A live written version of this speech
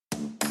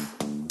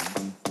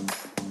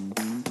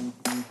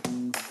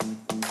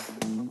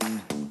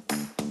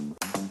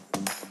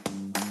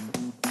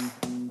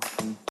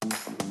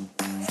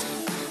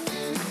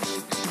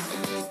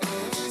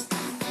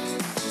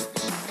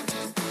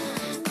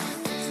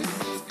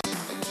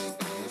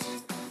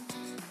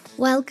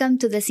Welcome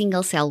to the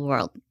Single Cell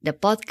World, the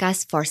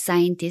podcast for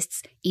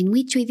scientists in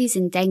which we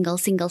disentangle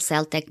single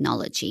cell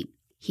technology.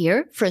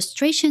 Here,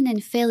 frustration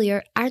and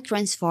failure are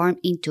transformed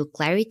into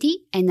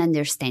clarity and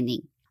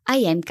understanding. I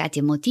am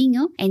Katia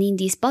Motinho, and in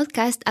this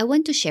podcast, I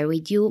want to share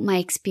with you my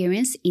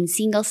experience in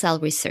single cell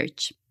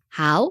research.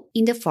 How?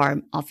 In the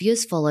form of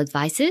useful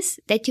advices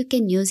that you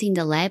can use in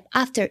the lab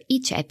after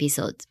each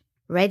episode.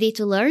 Ready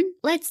to learn?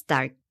 Let's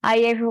start. Hi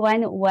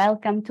everyone,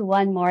 welcome to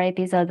one more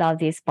episode of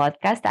this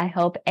podcast. I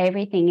hope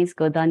everything is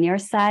good on your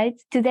side.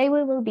 Today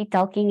we will be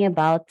talking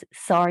about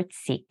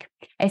SORT-seq,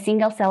 a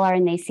single-cell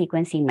RNA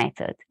sequencing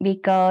method,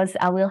 because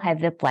I will have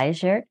the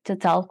pleasure to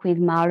talk with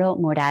Mauro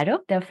Muraro,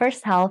 the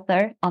first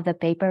author of the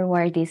paper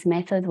where this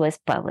method was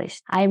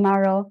published. Hi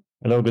Mauro.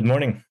 Hello, good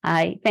morning.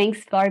 Hi,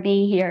 thanks for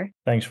being here.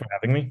 Thanks for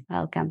having me.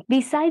 Welcome.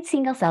 Besides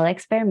single-cell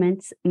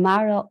experiments,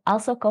 Mauro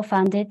also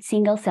co-founded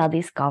Single Cell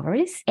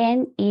Discoveries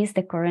and is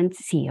the current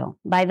CEO.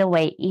 By the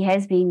way, he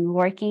has been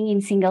working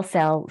in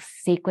single-cell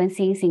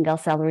sequencing,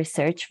 single-cell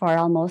research for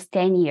almost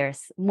 10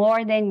 years,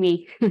 more than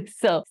me.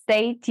 So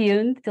stay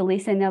tuned to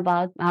listen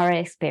about our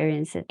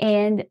experiences.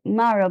 And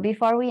Mauro,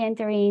 before we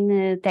enter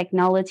in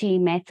technology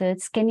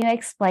methods, can you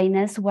explain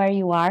us where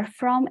you are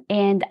from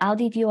and how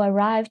did you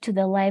arrive to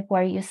the lab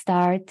where you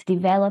start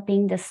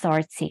developing the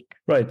SORT-seq?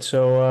 Right,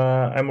 so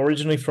I'm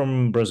originally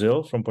from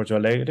Brazil, from Porto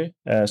Alegre,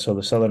 so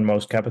the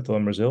southernmost capital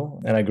in Brazil.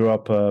 And I grew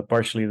up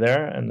partially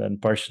there and then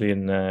partially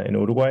in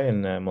Uruguay,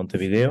 in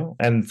Montevideo,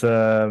 and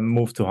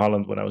moved to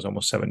Holland when I was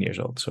almost 7 years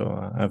old.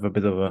 So I have a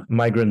bit of a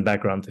migrant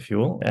background, if you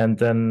will. And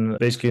then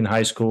basically in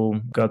high school,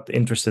 got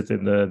interested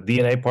in the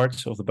DNA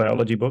parts of the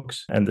biology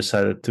books and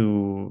decided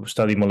to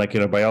study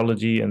molecular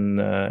biology and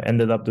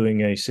ended up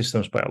doing a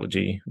systems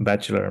biology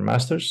bachelor and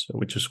master's,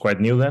 which was quite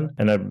new then.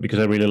 And because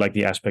I really like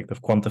the aspect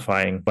of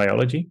quantifying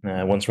biology.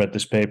 I once read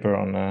this paper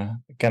on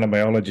can a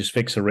biologist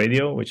fix a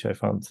radio, which I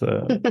found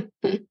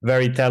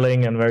very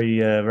telling and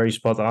very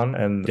spot on.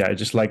 And yeah, I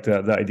just like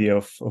the idea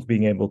of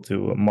being able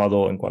to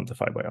model and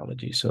quantify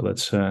biology. So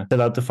let's set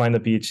out to find a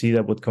PhD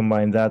that would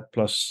combine that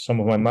plus some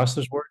of my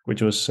master's work,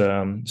 which was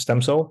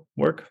stem cell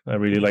work. I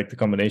really like the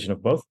combination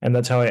of both. And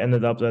that's how I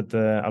ended up at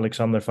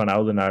Alexander van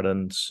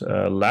Oudenaarden's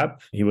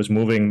lab. He was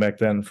moving back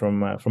then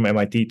from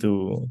MIT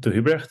to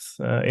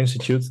Hubrecht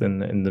Institute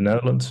in the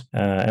Netherlands.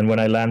 And when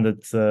I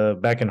landed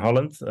back in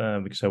Holland,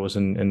 because I was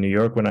in New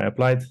York when I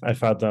applied, I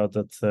found out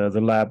that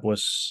the lab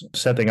was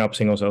setting up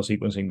single-cell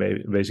sequencing.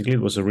 Basically,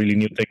 it was a really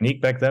new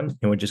technique back then,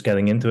 and we're just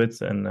getting into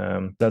it.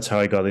 And that's how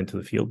I got into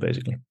the field,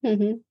 basically.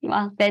 Mm-hmm.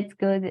 Well, that's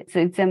good. So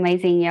it's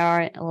amazing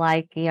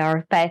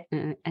your path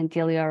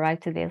until you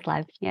arrived to this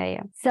lab.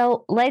 Yeah.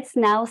 So let's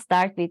now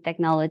start with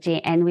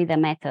technology and with the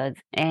method.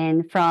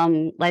 And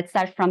let's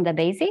start from the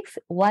basics.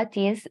 What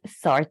is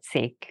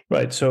SORT-seq?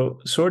 Right. So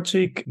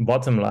SORT-seq,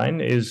 bottom line,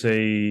 is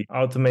a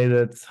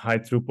automated high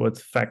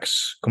throughput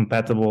fax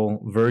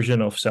compatible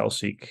version of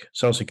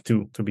SORT-seq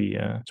 2 to be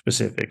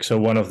specific. So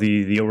one of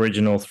the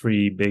original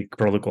three big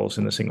protocols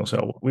in the single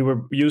cell. We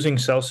were using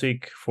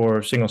SORT-seq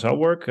for single cell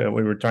work.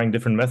 We were trying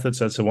different methods.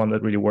 That's the one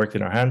that really worked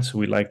in our hands.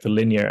 We liked the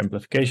linear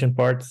amplification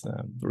part,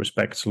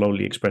 respect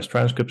slowly expressed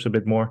transcripts a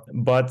bit more,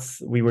 but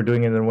we were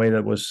doing it in a way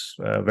that was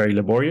very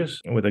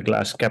laborious. With a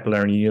glass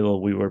capillary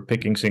needle, we were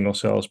picking single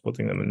cells,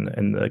 putting them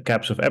in the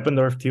caps of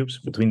Eppendorf tubes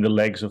between the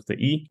legs of the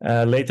E.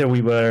 Later,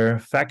 we were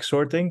fax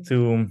sorting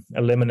to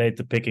eliminate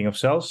the picking of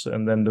cells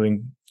and then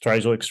doing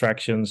triazole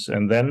extractions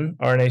and then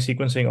RNA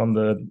sequencing on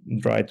the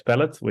dried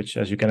pellet, which,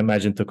 as you can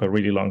imagine, took a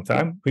really long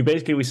time.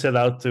 We set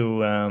out to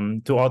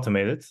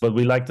automate it, but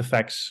we like the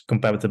fax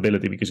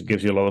compatibility because it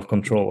gives you a lot of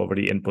control over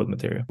the input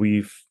material.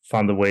 We've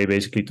found a way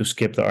basically to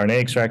skip the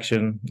RNA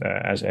extraction,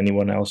 as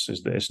anyone else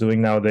is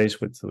doing nowadays.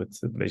 With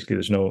basically,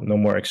 there's no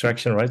more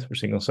extraction, right, for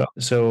single cell.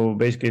 So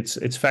basically,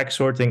 it's fax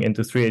sorting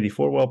into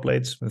 384 well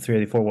plates. The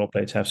 384 well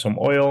plates have some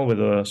oil with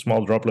a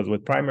small droplet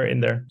with primer in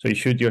there. So you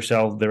shoot your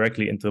cell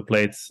directly into a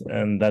plate,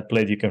 and that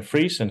plate you can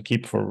freeze and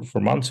keep for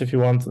months if you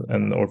want,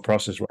 or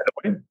process right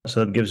away.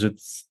 So that gives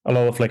it a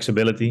lot of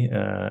flexibility,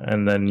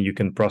 and then you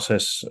can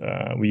process.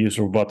 We use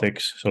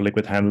robotics, so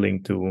liquid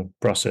handling, to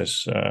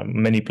process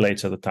many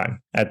plates at a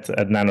time at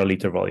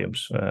nanoliter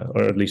volumes,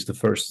 or at least the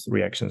first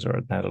reactions are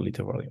at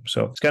nanoliter volumes.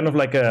 So it's kind of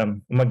like a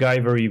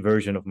MacGyver-y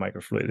version of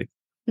microfluidic.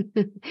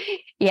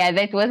 Yeah,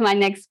 that was my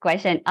next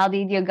question. How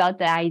did you got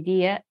the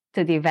idea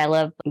to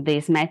develop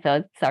this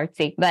method,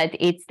 SORT-seq? But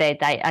it's that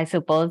I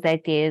suppose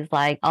that is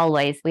like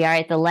always, we are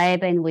at the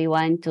lab and we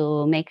want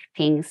to make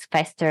things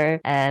faster,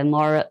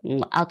 more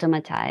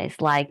automatized,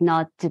 like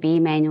not to be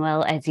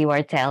manual, as you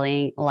were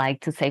telling,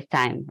 like to save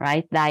time,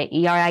 right?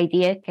 Your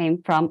idea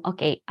came from,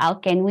 okay, how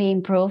can we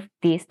improve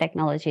this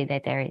technology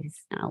that there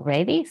is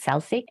already,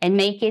 SORT-seq, and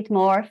make it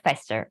more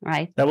faster,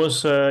 right? That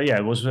was,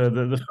 it was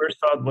the first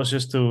thought was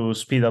just to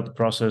speed up the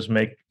process,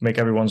 make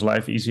everyone's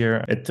life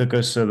easier. It took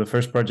us the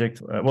first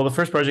project. Well, the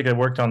first project I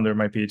worked on during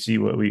my PhD,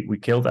 we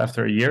killed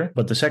after a year.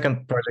 But the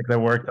second project I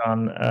worked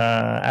on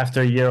after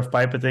a year of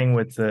pipetting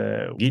with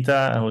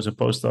Gita, who was a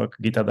postdoc,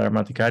 Gita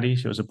Dharmatikari,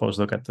 she was a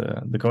postdoc at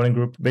the Koning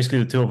Group. Basically,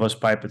 the two of us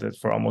pipetted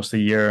for almost a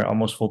year,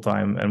 almost full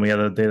time. And we had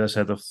a data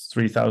set of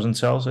 3,000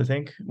 cells, I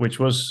think, which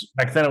was,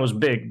 back then it was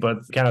big, but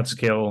cannot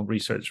scale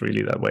research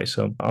really that way.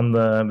 So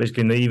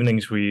basically in the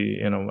evenings,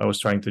 I was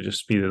trying to just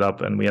speed it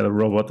up. And we had a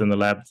robot in the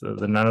lab,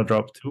 the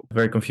NanoDrop 2.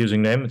 Very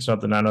confusing name. It's not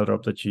the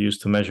NanoDrop that you use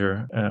to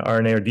measure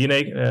RNA or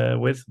DNA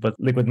with, but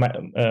liquid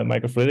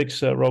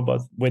microfluidics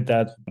robot. With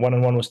that, 1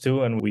 and 1 was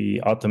 2, and we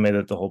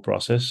automated the whole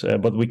process.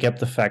 But we kept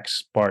the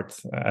fax part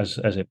as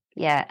it.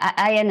 Yeah,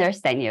 I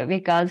understand you,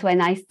 because when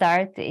I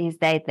start is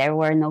that there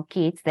were no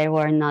kits, there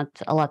were not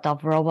a lot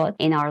of robots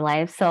in our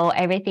lab, so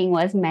everything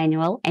was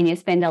manual, and you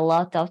spend a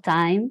lot of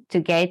time to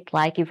get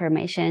like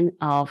information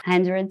of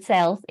 100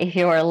 cells if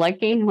you were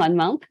lucky in 1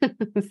 month.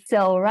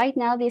 So right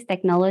now, this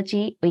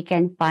technology, we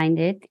can find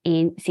it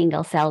in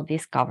single cell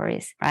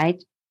discoveries,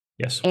 right?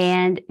 Yes.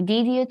 And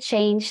did you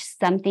change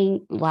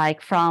something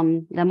like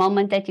from the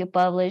moment that you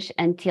publish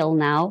until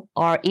now,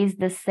 or is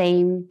the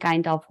same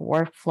kind of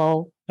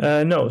workflow?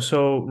 No.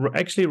 So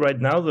actually right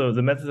now,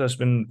 the method has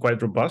been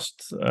quite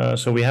robust.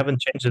 So we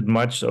haven't changed it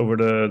much over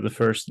the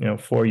first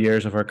 4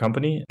 years of our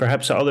company.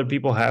 Perhaps other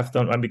people have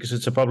done, because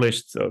it's a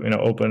published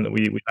open,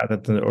 we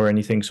patent or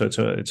anything. So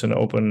it's an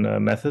open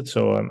method.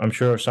 So I'm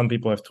sure some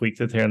people have tweaked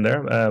it here and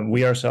there.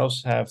 We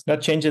ourselves have not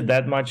changed it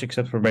that much,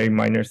 except for very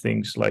minor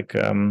things like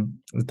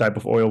the type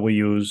of oil we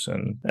use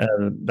and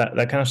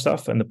that kind of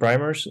stuff, and the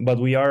primers. But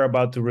we are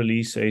about to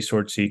release a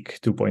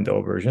SORT-seq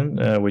 2.0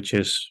 version, which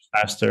is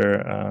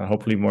faster,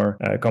 hopefully more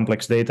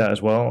complex data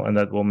as well, and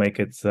that will make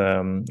it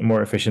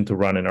more efficient to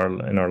run in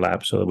our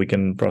lab, so that we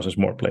can process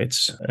more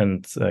plates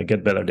and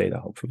get better data,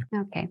 hopefully.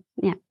 Okay,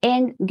 yeah.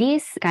 And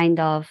this kind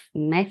of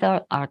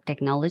method or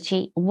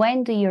technology,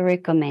 when do you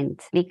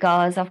recommend?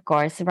 Because of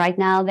course, right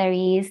now there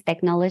is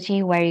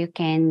technology where you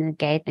can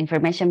get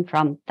information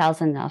from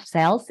thousands of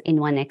cells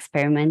in one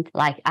experiment,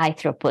 like high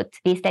throughput.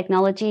 This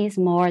technology is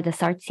more, the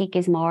SORT-seq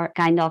is more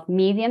kind of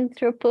medium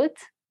throughput,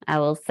 I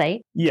will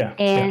say. Yeah.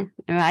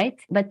 Right.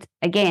 But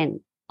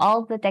again,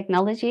 all the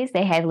technologies,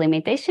 they have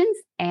limitations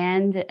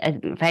and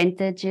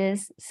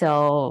advantages.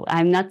 So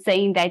I'm not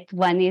saying that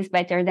one is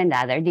better than the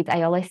other.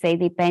 I always say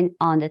depend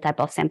on the type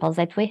of samples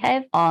that we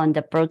have, on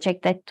the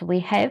project that we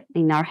have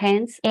in our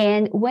hands.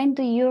 And when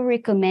do you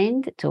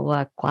recommend to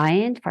a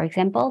client, for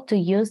example, to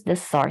use the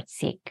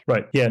SORT-seq?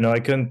 Right. Yeah, no,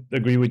 I couldn't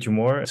agree with you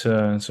more. It's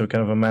so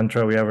kind of a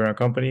mantra we have in our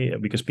company,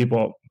 because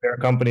we're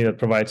a company that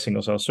provides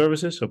single cell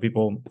services. So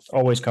people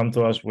always come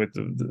to us with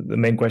the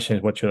main question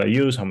is, what should I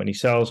use? How many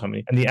cells?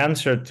 And the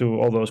answer to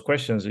all those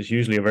questions is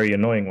usually a very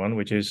annoying one,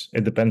 which is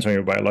it depends on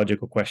your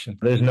biological question.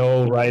 There's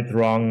no right,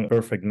 wrong,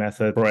 perfect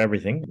method for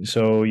everything.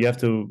 So you have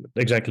to,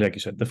 exactly like you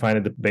said, define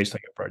it based on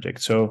your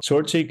project. So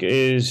SORT-seq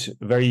is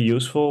very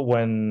useful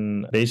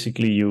when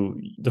basically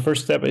the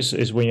first step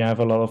is when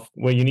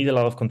you need a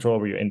lot of control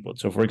over your input.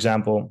 So for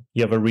example,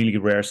 you have a really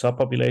rare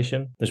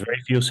subpopulation. There's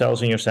very few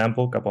cells in your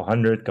sample, couple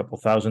hundred, couple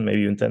thousand,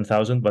 maybe even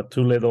 10,000, but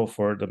too little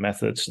for the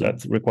methods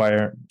that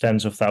require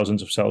tens of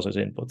thousands of cells as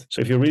input.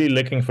 So if you're really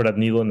looking for that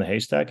needle in the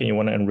haystack and you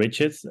want to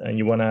enrich it, and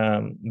you want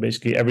to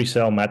basically every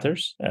cell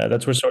matters,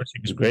 that's where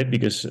SORT-seq is great,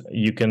 because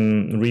you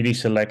can really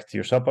select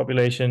your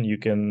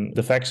subpopulation.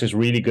 The fax is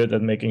really good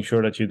at making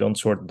sure that you don't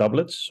sort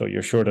doublets. So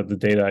you're sure that the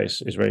data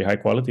is very high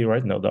quality,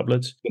 right? No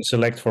doublets. You can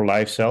select for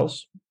live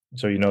cells,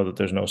 so you know that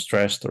there's no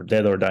stressed or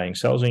dead or dying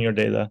cells in your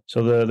data.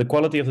 So the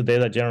quality of the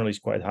data generally is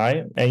quite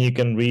high, and you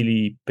can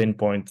really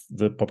pinpoint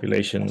the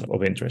population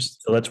of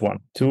interest. So that's one.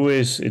 Two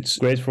is it's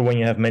great for when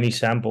you have many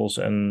samples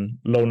and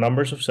low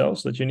numbers of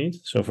cells that you need.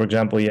 So for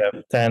example, you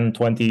have 10,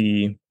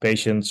 20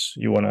 patients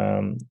you want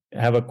to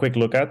have a quick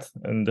look at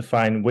and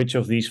define which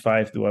of these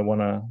 5 do I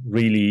want to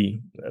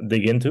really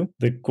dig into.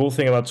 The cool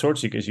thing about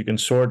SORT-seq is you can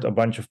sort a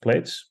bunch of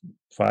plates,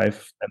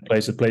 5 and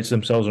plates. The plates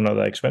themselves are not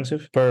that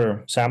expensive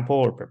per sample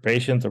or per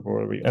patient or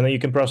whatever. And then you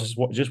can process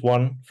just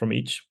one from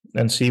each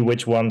and see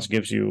which ones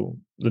gives you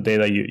the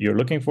data you're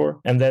looking for.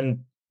 And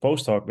then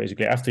post hoc,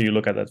 basically, after you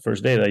look at that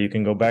first data, you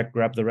can go back,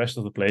 grab the rest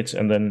of the plates,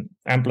 and then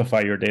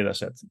amplify your data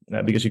set,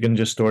 because you can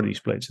just store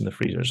these plates in the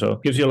freezer. So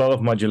it gives you a lot of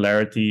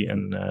modularity,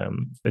 and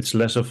it's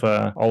less of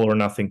a all or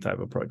nothing type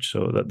approach.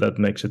 So that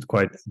makes it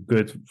quite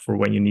good for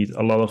when you need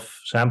a lot of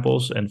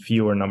samples and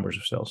fewer numbers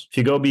of cells. If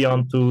you go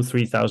beyond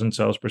 2,000-3,000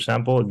 cells per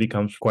sample, it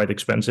becomes quite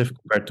expensive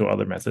compared to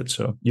other methods.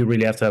 So you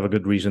really have to have a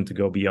good reason to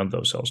go beyond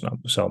those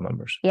cell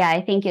numbers. Yeah,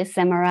 I think you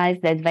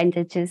summarized the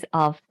advantages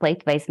of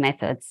plate-based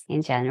methods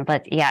in general.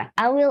 But yeah,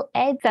 I will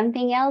add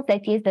something else,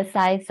 that is the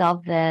size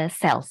of the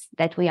cells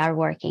that we are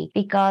working.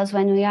 Because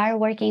when we are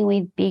working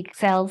with big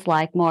cells,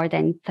 like more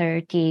than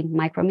 30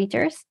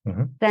 micrometers,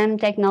 some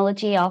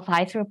technology of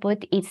high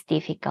throughput is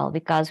difficult,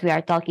 because we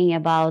are talking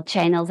about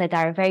channels that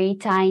are very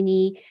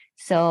tiny.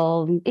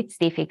 So it's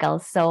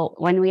difficult. So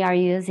when we are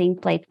using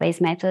plate-based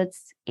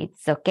methods,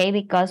 it's okay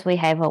because we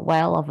have a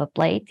well of a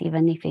plate,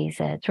 even if it's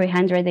a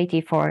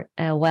 384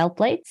 well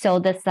plate. So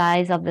the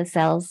size of the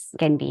cells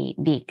can be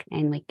big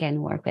and we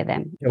can work with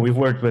them. Yeah, we've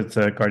worked with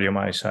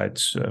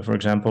cardiomyocytes, for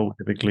example,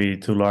 typically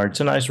too large. It's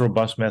a nice,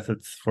 robust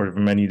method for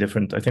many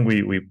different. I think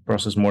we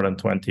process more than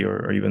 20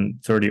 or even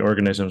 30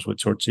 organisms with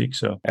SORT-seq,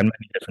 and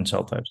many different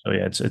cell types. So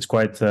yeah, it's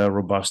quite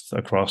robust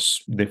across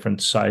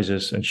different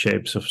sizes and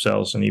shapes of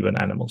cells and even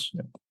animals.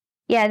 Yeah.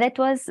 Yeah, that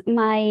was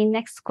my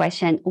next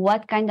question.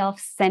 What kind of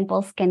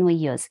samples can we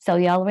use? So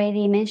you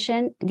already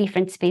mentioned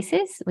different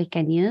species we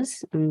can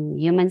use,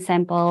 human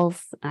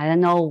samples. I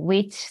don't know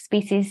which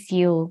species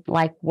you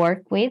like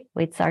work with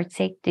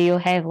SORT-seq. Do you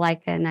have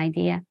like an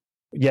idea?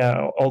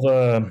 Yeah, all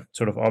the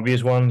sort of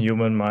obvious one,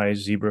 human,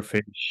 mice,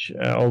 zebrafish,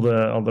 all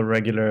the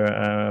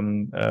regular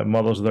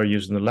models that are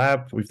used in the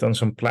lab. We've done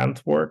some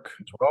plant work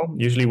as well,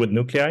 usually with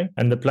nuclei.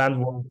 And the plant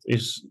work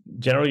is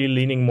generally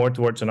leaning more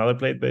towards another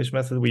plate-based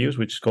method we use,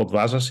 which is called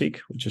VASA-seq,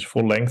 which is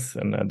full length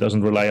and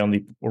doesn't rely on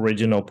the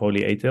original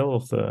poly-A tail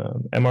of the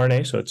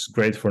mRNA. So it's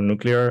great for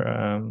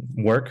nuclear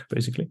work,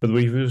 basically. But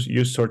we've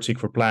used SORT-seq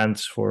for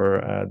plants,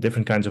 for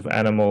different kinds of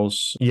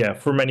animals. Yeah,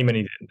 for many,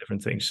 many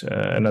different things.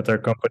 And at our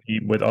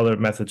company, with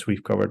other methods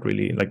we've covered,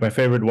 really, like my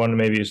favorite one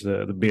maybe is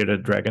the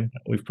bearded dragon.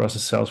 We've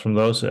processed cells from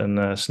those and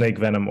snake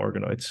venom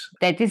organoids.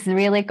 That is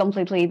really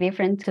completely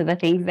different to the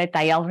things that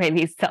I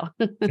already saw.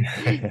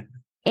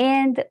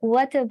 And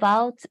what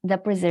about the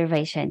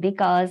preservation?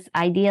 Because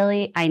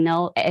ideally, I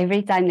know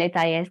every time that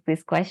I ask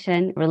this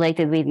question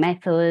related with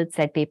methods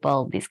that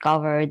people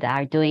discovered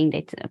are doing,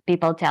 that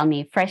people tell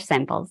me fresh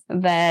samples.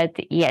 But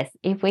yes,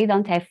 if we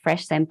don't have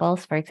fresh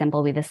samples, for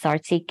example, with the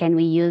SORT-seq, can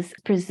we use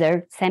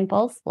preserved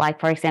samples? Like,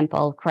 for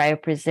example,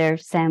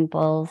 cryopreserved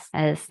samples,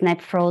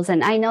 snap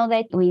frozen. I know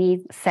that we need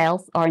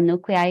cells or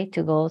nuclei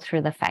to go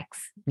through the FACS.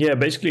 Yeah,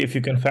 basically, if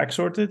you can FACS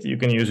sort it, you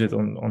can use it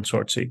on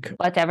SORT-seq.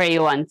 Whatever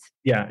you want.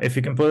 Yeah, if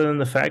you can put it in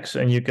the FACS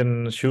and you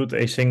can shoot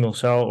a single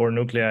cell or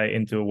nuclei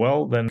into a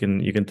well, then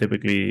you can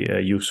typically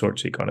use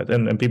SORT-seq on it,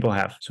 and people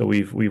have. So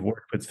we've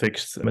worked with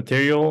fixed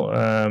material,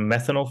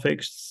 methanol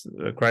fixed,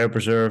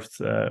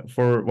 cryopreserved.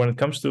 For when it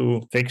comes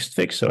to fixed,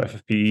 so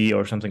FFPE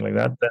or something like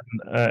that,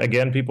 then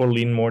again, people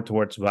lean more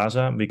towards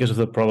VASA because of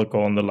the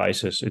protocol and the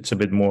lysis. It's a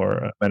bit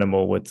more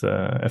minimal with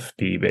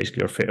FFPE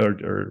basically,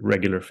 or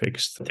regular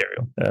fixed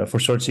material. For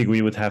SORT-seq,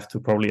 we would have to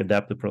probably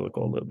adapt the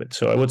protocol a little bit.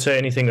 So I would say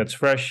anything that's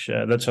fresh,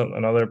 that's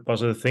another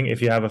positive thing.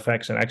 If you have a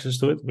FACS and access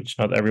to it, which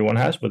not everyone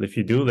has, but if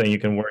you do, then you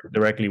can work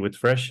directly with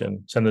fresh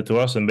and send it to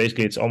us. And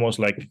basically, it's almost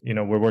like,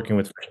 we're working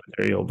with fresh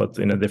material, but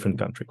in a different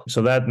country.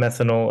 So that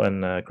methanol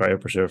and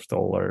cryopreserved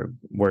all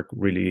work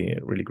really,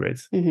 really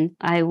great. Mm-hmm.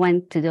 I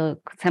want to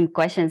do some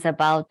questions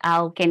about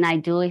how can I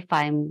do if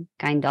I'm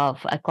kind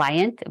of a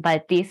client,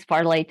 but this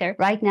for later.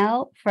 Right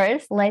now,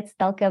 first, let's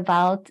talk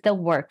about the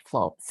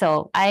workflow.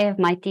 So I have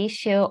my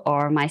tissue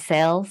or my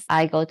cells.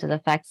 I go to the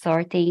FACS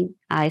sorting.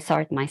 I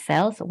sort my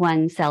cells,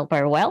 one cell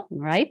per well,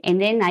 right? And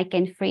then I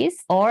can freeze,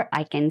 or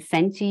I can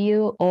send to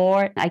you,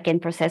 or I can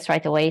process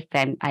right away if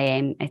I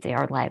am at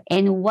your lab.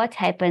 And what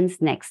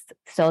happens next?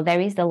 So there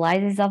is the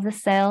lysis of the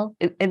cell.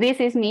 This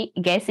is me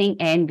guessing,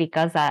 and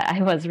because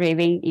I was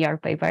reading your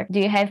paper. Do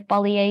you have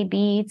poly-A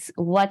beads?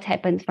 What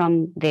happens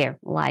from there?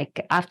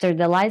 Like after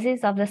the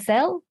lysis of the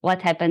cell,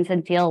 what happens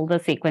until the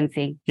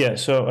sequencing? Yeah,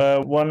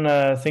 so one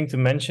thing to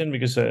mention,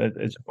 because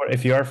it's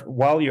important,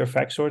 while you're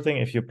FACS sorting,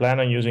 if you plan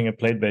on using a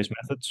plate-based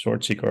method,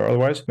 SORT-seq or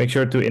otherwise, make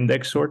sure to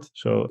index sort.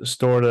 So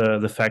store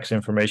the FACS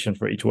information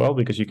for each well,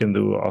 because you can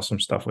do awesome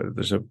stuff with it.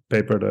 There's a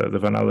paper the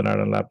Van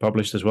Oudenaarde lab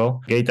published as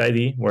well, Gate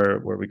ID, where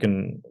we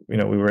can, we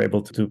were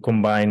able to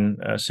combine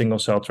single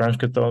cell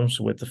transcriptomes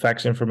with the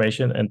FACS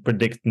information and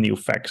predict new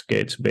FACS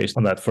gates based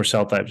on that for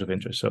cell types of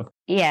interest. So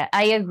yeah,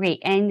 I agree.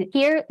 And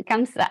here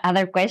comes the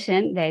other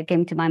question that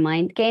came to my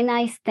mind. Can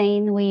I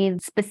stain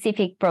with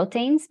specific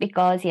proteins?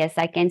 Because yes,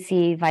 I can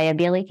see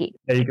viability.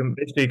 Yeah,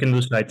 you can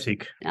do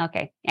site-seq.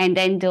 Okay. And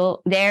then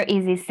there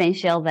is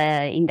essential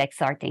the index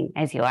sorting,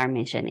 as you are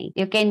mentioning.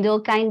 You can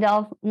do kind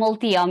of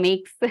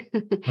multiomics,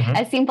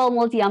 a simple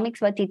multiomics,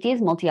 but it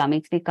is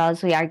multiomics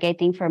because we are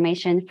getting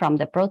information from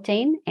the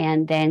protein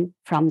and then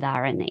from the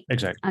RNA.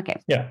 Exactly. Okay.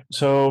 Yeah.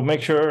 So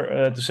make sure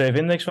to save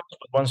index files.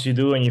 But once you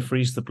do and you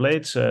freeze the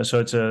plates, so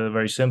it's a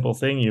very simple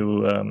thing.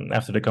 You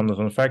after they come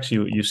from the FACS,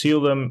 you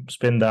seal them,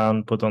 spin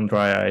down, put on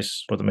dry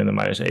ice, put them in the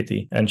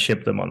 -80, and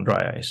ship them on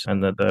dry ice,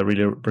 and that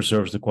really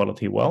preserves the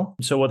quality well.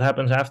 So what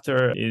happens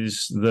after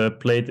is the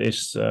plate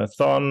is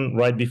thawed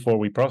right before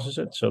we process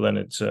it. So then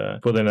it's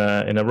put in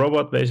a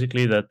robot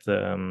basically that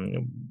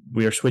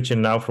we are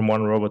switching now from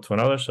one robot to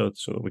another, so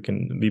we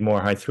can be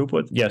more high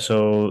throughput. Yeah.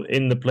 So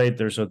in the plate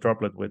there's a dropper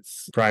droplet with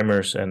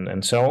primers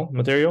and cell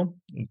material.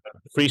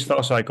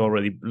 Freeze-thaw cycle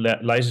already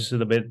lyses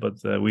it a bit, but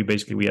we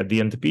add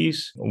DNTPs.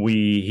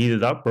 We heat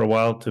it up for a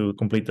while to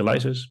complete the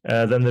lysis.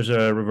 Then there's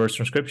a reverse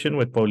transcription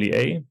with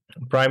poly-A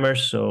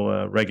primers,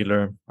 so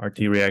regular RT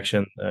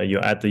reaction. You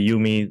add the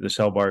UMI, the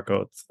cell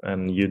barcode,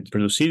 and you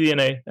produce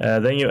cDNA.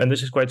 And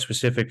this is quite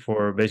specific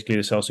for basically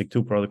the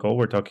cell-seq2 protocol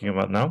we're talking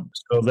about now.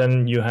 So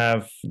then you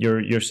have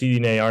your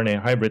cDNA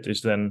RNA hybrid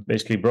is then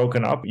basically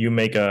broken up. You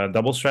make a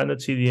double-stranded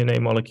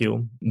cDNA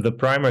molecule. The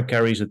primer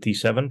carries a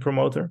T7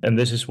 promoter, and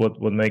this is what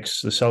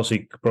makes the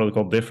cell-seq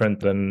protocol different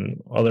than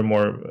other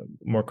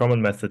more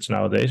common methods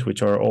nowadays,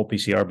 which are all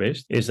PCR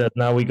based, is that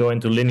now we go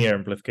into linear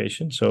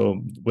amplification.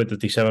 So with the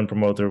T7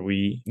 promoter,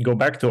 we go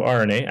back to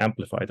RNA,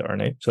 amplified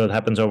RNA. So it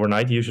happens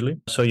overnight usually.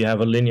 So you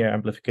have a linear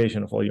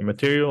amplification of all your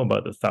material,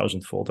 about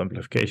 1,000-fold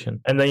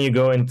amplification. And then you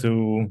go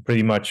into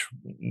pretty much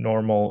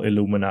normal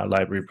Illumina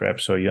library prep.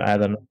 So you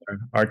add another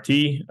RT,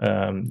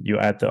 you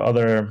add the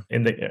other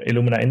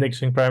Illumina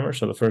indexing primer.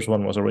 So the first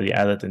one was already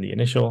added in the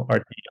initial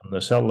RT on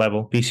the cell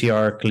level,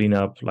 PCR,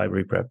 cleanup,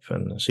 library prep,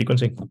 and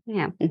sequencing.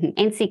 Yeah,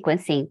 and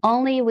sequencing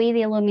only with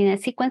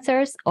Illumina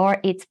sequencers, or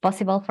it's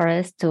possible for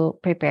us to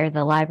prepare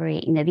the library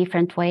in a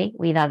different way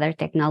with other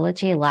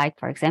technology, like,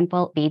 for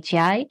example,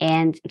 BGI,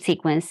 and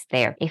sequence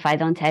there if I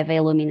don't have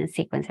Illumina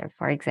sequencer,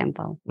 for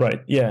example.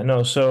 Right. Yeah.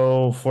 No.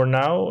 So for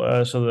now,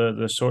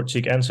 the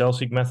SORT-seq and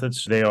cell-seq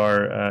methods, they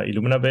are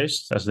Illumina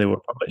based as they were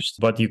published,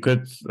 but you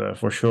could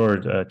for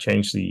sure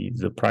change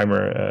the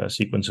primer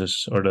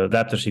sequences or the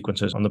adapter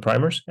sequences on the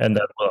primers, and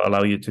that will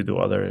allow you to do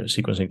other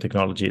sequencing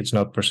technology. It's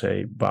not per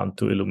se bound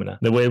to Illumina.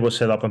 The way it was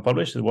set up and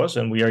published, it was,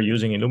 and we are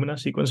using Illumina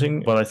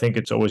sequencing, but I think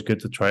it's always good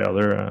to try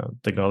other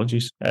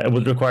technologies. It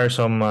would require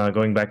some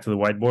going back to the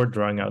whiteboard,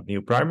 drawing out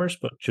new primers,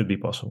 but should be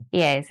possible.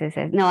 Yes.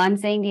 No, I'm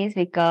saying this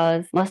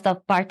because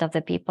part of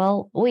the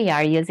people, we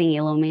are using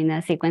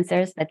Illumina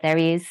sequencers, but there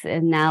is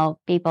now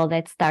people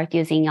that start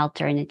using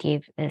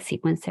alternative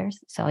sequencers.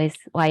 So it's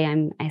why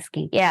I'm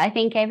asking. Yeah, I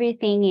think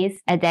everything is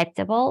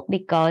adaptable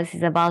because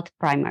it's about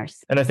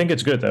primers. And I think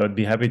it's good. I would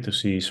be happy to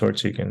see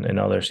SORT-seq in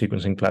other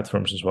sequencing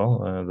platforms as well.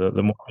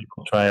 The more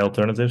people try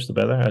alternatives, the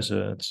better. As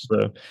it's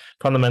the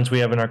fundamentals we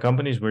have in our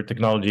companies, we're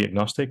technology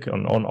agnostic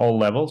on all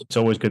levels. It's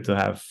always good to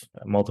have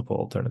multiple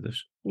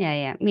alternatives.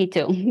 Yeah, me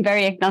too.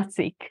 Very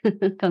agnostic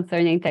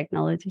concerning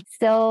technology.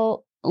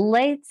 So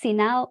let's see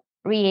now.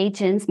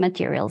 Reagents,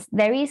 materials.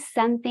 There is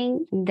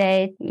something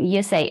that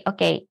you say,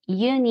 okay,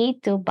 you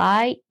need to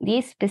buy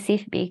this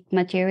specific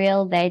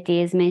material that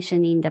is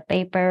mentioned in the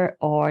paper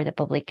or the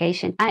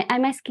publication.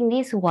 I'm asking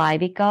this why?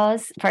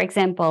 Because, for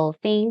example,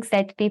 things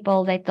that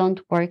people that don't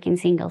work in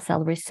single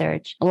cell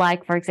research,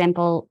 like, for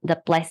example,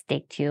 the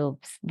plastic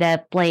tubes,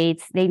 the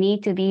plates, they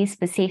need to be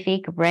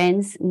specific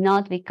brands,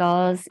 not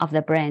because of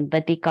the brand,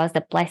 but because the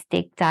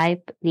plastic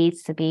type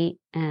needs to be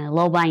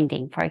low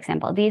binding, for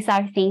example. These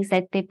are things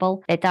that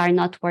people that are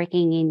not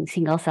working in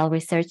single cell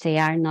research, they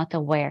are not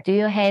aware. Do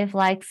you have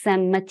like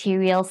some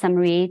material, some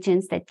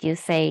reagents that you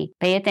say,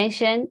 pay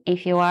attention,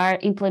 if you are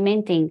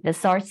implementing the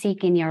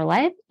SORT-seq in your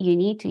lab, you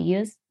need to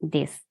use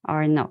this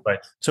or no? Right.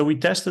 So we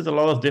tested a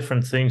lot of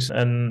different things,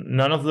 and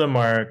none of them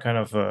are kind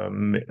of a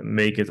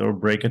make it or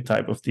break it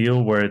type of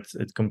deal where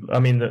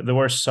there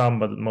were some,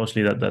 but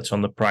mostly that's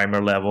on the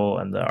primer level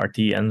and the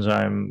RT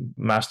enzyme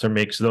master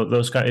mix.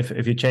 Those kind,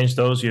 if you change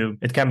those,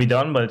 it can be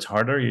done, but it's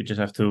harder. You just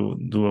have to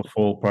do a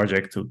full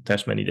project to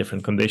test many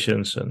different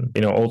conditions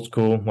and old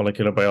school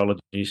molecular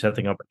biology,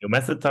 setting up a new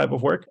method type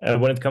of work.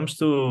 When it comes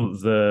to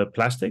the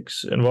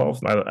plastics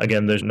involved,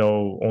 again, there's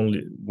no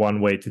only one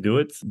way to do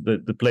it.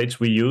 The plates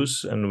we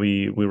use, and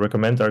we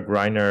recommend our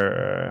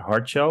Griner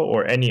hard shell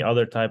or any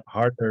other type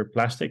harder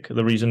plastic.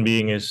 The reason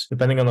being is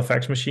depending on the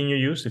fax machine you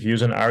use. If you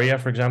use an ARIA,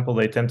 for example,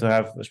 they tend to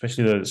have,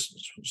 especially the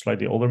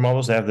slightly older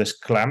models, they have this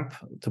clamp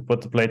to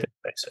put the plate in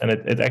place, and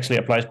it actually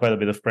applies quite a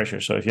bit of pressure.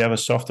 So if you have a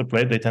softer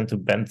plate, they tend to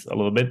bend a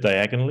little bit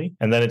diagonally,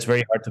 and then it's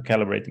very hard to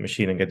calibrate the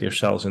machine and get your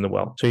cells in the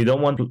well. So you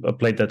don't want a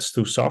plate that's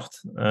too soft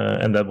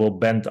and that will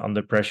bend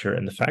under pressure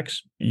in the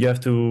fax. You have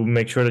to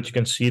make sure that you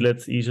can seal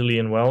it easily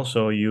and well.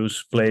 So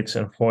use plates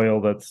and foil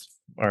that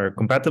are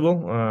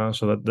compatible.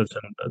 So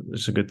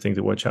that's a good thing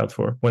to watch out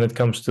for. When it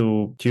comes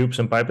to tubes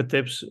and pipette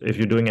tips, if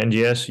you're doing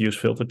NGS, use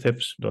filter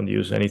tips. Don't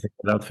use anything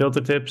without filter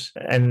tips.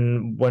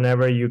 And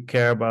whenever you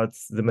care about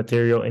the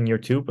material in your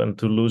tube and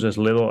to lose as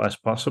little as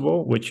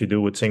possible, which you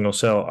do with single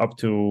cell up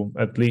to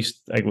at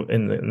least,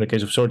 in the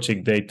case of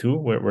SORT-seq, day 2,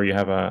 where you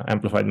have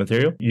amplified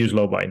material, use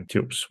low bind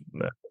tubes.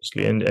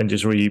 And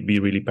just be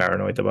really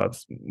paranoid about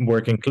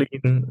working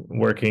clean,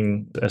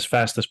 working as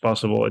fast as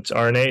possible. It's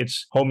RNA,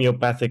 it's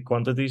homeopathic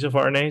quantities of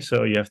RNA,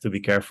 so you have to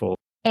be careful.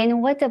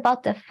 And what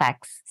about the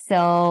fax?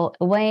 So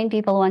when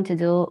people want to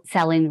do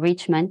cell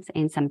enrichment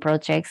in some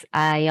projects,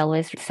 I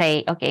always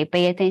say, okay,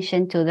 pay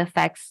attention to the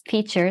fax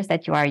features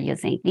that you are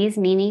using. This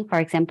meaning, for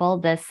example,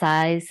 the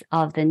size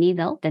of the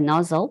needle, the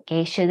nozzle,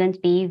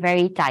 shouldn't be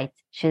very tight.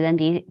 Shouldn't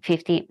be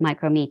 50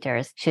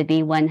 micrometers, should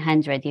be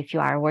 100 if you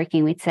are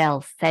working with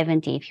cells,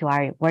 70 if you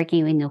are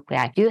working with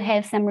nuclei. Do you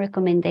have some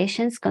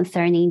recommendations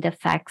concerning the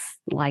fax,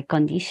 like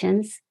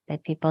conditions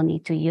that people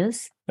need to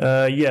use?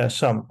 Yeah,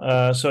 some.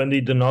 So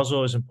indeed, the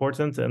nozzle is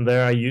important, and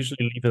there I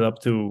usually leave it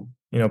up to,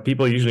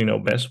 people usually know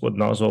best what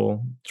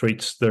nozzle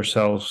treats their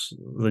cells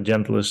the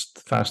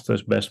gentlest,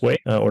 fastest, best way,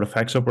 or the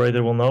fax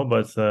operator will know.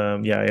 But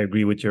yeah, I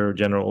agree with your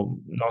general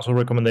nozzle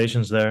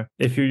recommendations there.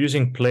 If you're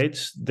using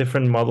plates,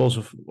 different models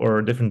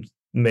or different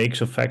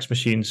makes of fax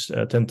machines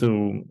tend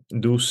to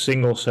do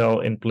single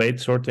cell in plate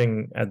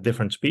sorting at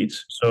different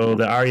speeds. So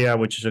the ARIA,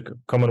 which is a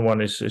common one,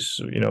 is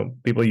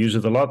people use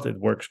it a lot. It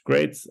works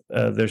great.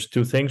 There's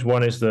two things.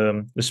 One is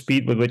the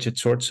speed with which it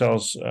sorts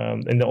cells.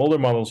 In the older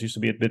models, used to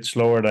be a bit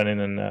slower than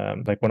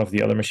in like one of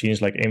the other machines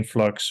like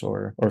Influx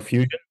or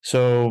Fusion.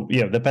 So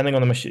yeah, depending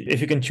on the machine, if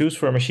you can choose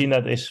for a machine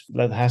that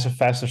has a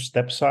faster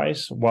step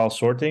size while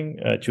sorting,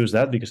 choose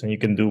that, because then you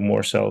can do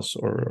more cells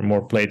or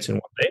more plates in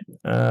one day.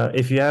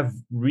 If you have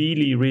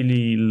really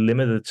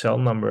limited cell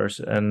numbers,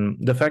 and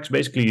the fax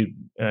basically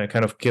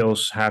kind of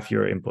kills half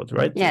your input,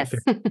 right? Yes,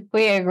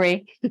 we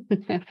agree.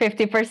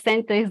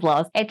 50% is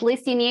lost. At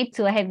least you need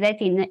to have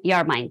that in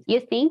your mind.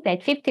 You think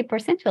that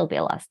 50% will be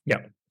lost.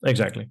 Yeah.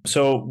 Exactly.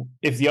 So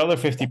if the other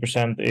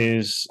 50%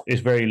 is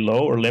very low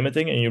or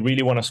limiting, and you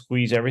really want to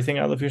squeeze everything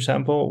out of your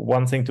sample,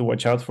 one thing to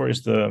watch out for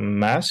is the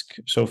mask.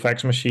 So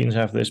fax machines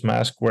have this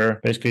mask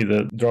where basically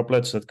the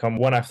droplets that come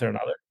one after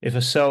another, if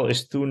a cell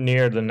is too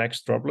near the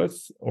next droplet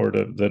or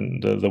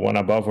the one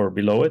above or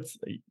below it,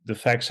 the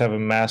fax have a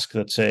mask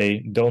that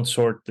say, don't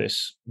sort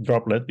this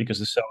droplet because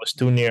the cell is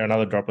too near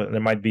another droplet, and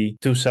there might be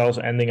two cells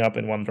ending up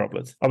in one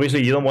droplet.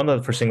 Obviously, you don't want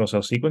that for single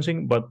cell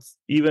sequencing, but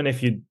even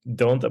if you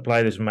don't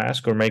apply this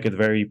mask or make it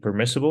very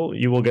permissible,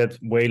 you will get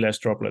way less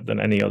droplet than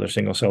any other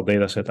single cell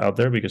data set out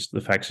there, because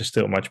the fax is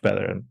still much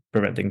better in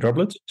preventing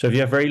droplets. So if you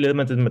have very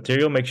limited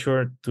material, make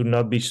sure to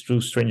not be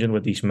too stringent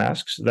with these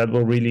masks. That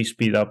will really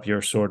speed up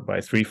your sort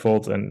by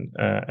threefold,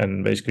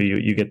 and basically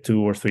you get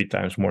 2 or 3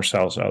 times more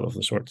cells out of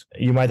the sort.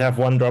 You might have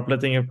one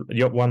doublet in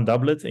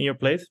your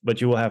plate,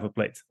 but you will have a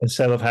plate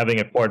instead of having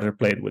a quarter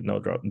plate with no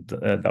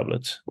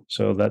doublets.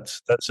 So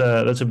that's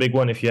a big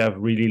one if you have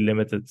really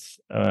limited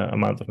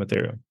amount of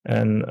material.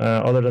 And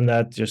other than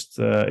that, just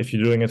if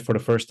you're doing it for the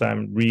first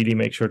time, really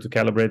make sure to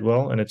calibrate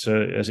well. And it's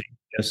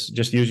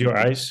just use your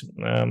eyes.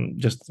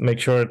 Just make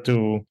sure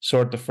to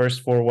sort the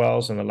first 4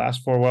 wells and the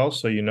last 4 wells,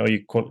 so you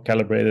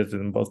calibrate it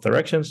in both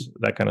directions,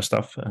 that kind of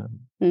stuff.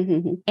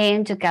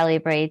 And to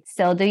calibrate.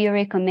 So do you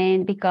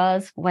recommend,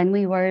 because when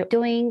we were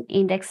doing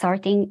index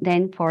sorting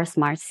then for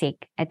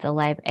SORT-seq at the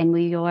lab, and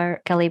we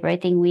were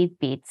calibrating with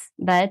beads,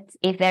 but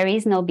if there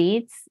is no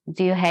beads,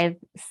 do you have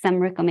some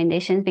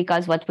recommendations?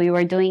 Because what we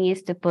were doing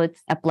is to put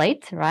a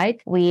plate,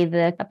 right, with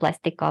a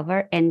plastic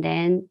cover, and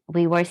then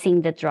we were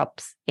seeing the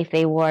drops, if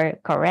they were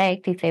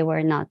correct, if they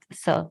were not.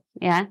 So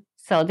yeah,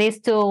 so these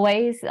 2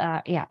 ways,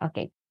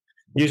 okay.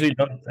 Usually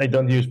I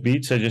don't use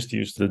beads, I just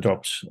use the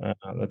drops.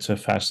 That's the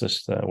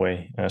fastest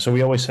way. So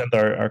we always send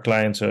our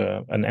clients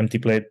an empty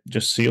plate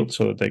just sealed,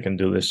 so that they can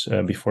do this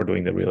before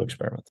doing the real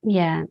experiment.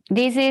 Yeah,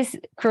 this is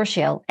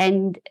crucial.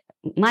 And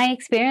my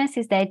experience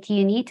is that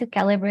you need to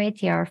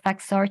calibrate your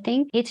fax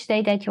sorting each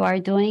day that you are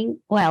doing.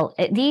 Well,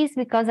 this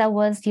because I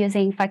was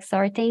using fax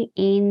sorting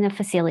in a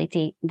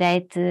facility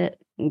that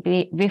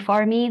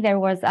before me there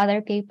was other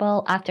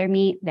people, after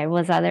me there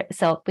was other,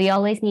 so we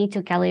always need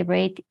to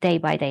calibrate day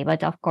by day.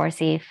 But of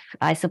course, if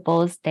I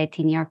suppose that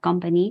in your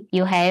company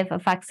you have a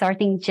fax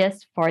sorting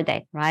just for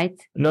that, right?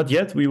 Not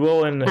yet. We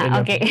will in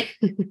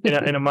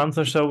a month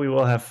or so. We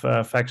will have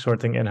fax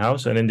sorting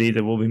in-house, and indeed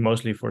it will be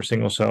mostly for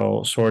single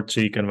cell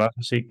SORT-seq and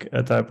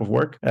WAFA-seq type of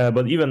work.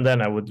 But even then,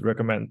 I would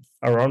recommend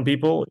our own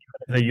people,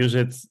 if they use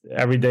it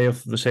every day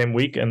of the same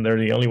week and they're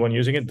the only one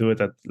using it, do it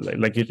at,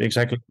 like you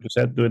exactly what you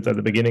said, do it at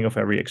the beginning of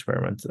every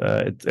experiment.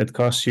 It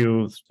costs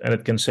you, and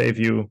it can save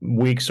you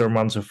weeks or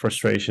months of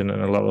frustration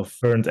and a lot of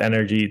burnt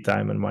energy,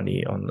 time, and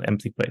money on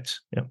empty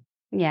plates. Yeah.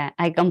 Yeah,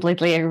 I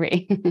completely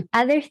agree.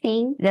 Other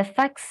thing, the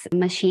fax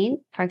machine,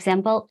 for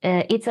example,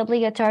 it's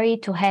obligatory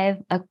to have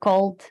a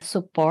cold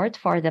support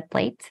for the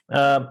plate.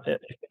 If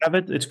you have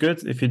it, it's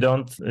good. If you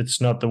don't, it's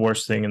not the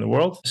worst thing in the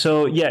world.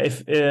 So yeah,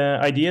 if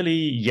ideally,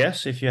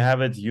 yes, if you have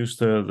it, use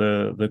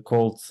the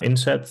cold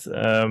inset.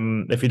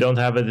 If you don't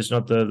have it, it's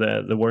not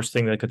the worst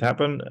thing that could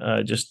happen.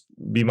 Just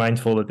be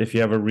mindful that if you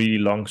have a really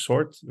long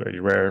sort, very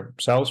rare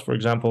cells, for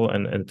example,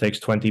 and it takes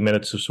 20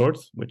 minutes to sort,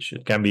 which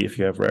it can be if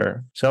you have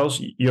rare cells,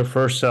 your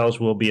first cells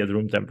will be at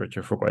room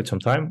temperature for quite some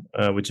time,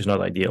 which is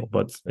not ideal,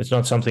 but it's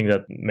not something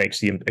that makes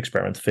the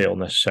experiment fail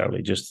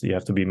necessarily. Just you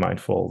have to be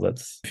mindful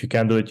that if you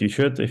can do it, you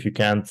should. If you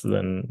can't,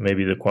 then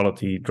maybe the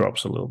quality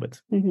drops a little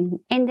bit. Mm-hmm.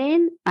 And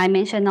then I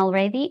mentioned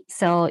already,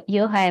 so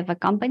you have a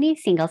company,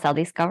 Single Cell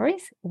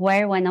Discoveries,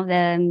 where one of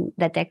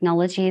the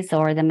technologies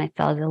or the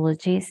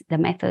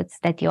methods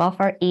that you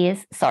offer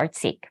is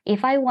SORT-seq.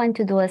 If I want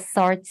to do a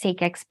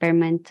SORT-seq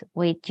experiment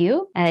with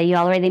you, you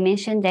already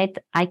mentioned that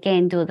I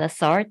can do the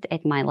sort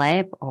at my lab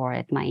or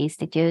at my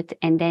institute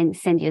and then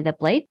send you the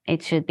plate.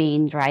 It should be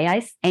in dry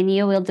ice, and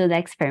you will do the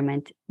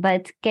experiment.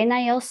 But can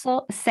I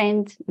also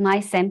send my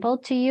sample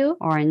to you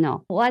or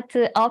no? What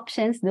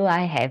options do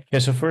I have? Yeah,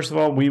 so first of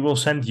all, we will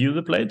send you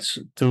the plates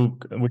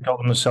we call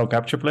them the cell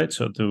capture plates,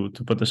 so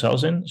to put the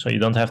cells in, so you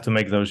don't have to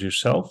make those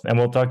yourself. And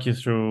we'll talk you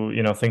through,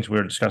 things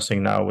we're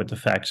discussing now with the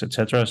facts,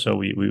 etc. So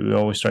we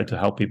always try to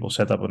help people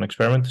set up an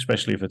experiment,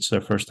 especially if it's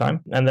their first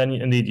time. And then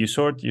indeed you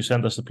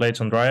send us the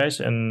plates on dry ice,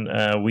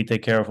 and we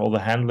take care of all the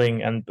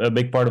handling and a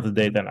big part of the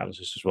data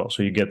analysis as well.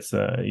 So you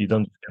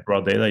don't get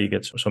raw data, you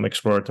get some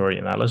exploratory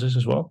analysis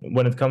as well.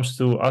 When it comes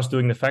to us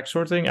doing the fact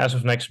sorting, as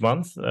of next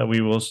month,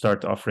 we will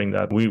start offering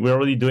that. We're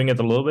already doing it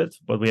a little bit,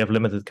 but we have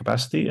limited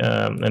capacity.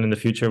 And in the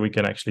future, we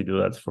can actually do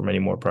that for many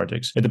more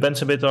projects. It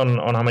depends a bit on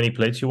how many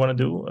plates you want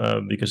to do,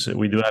 because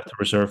we do have to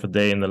reserve a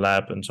day in the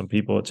lab and some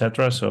people,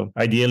 etc. So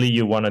ideally,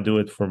 you want to do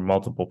it for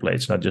multiple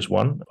plates, not just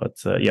one. But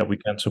we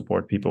can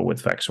support people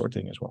with fact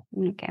sorting as well.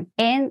 Okay.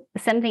 And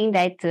something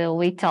that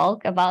we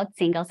talk about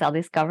single cell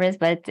discoveries,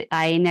 but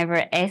I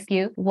never ask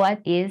you,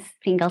 what is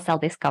single cell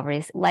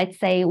discoveries? Let's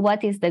say,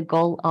 what is the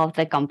goal of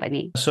the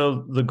company?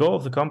 So the goal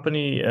of the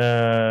company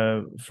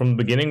from the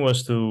beginning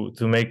was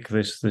to make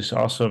this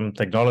awesome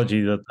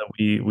technology that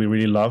we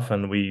really love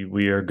and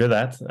we are good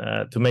at,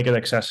 to make it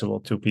accessible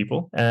to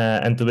people,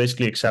 and to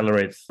basically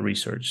accelerate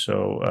research.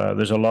 So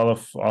there's a lot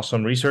of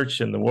awesome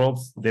research in the world,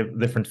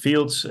 different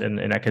fields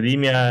in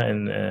academia,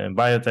 in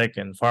biotech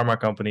and pharma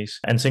companies,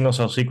 and single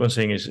cell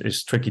sequencing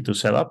is tricky to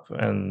set up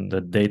and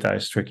the data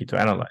is tricky to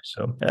analyze.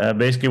 So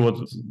basically what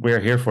we're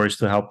here for is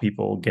to help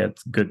people get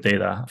good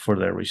data for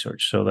their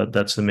research. So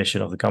that's the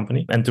mission of the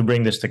company, and to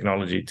bring this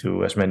technology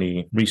to as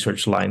many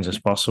research lines as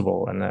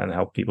possible and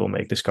help people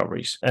make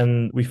discoveries.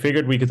 And we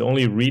figured we could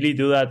only really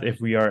do that if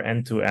we are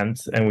end to end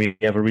and we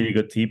have a really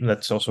good team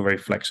that's also very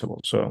flexible.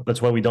 So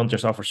that's why we don't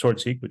just offer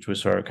SORT-seq, which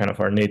was our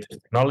native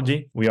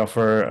technology. We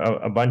offer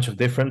a bunch of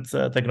different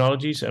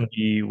technologies, and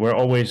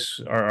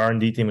our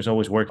R&D team is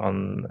always working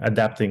on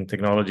adapting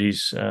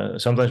technologies.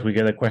 Sometimes we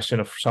get a question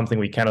of something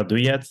we cannot do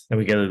yet, and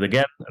we get it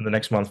again, and the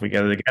next month we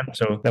get it again.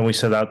 So then we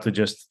set out to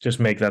just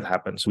make that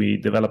happen. So we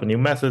develop a new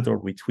method or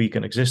we tweak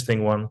an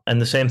existing one. And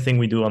the same thing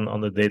we do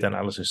on the data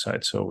analysis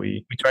side. So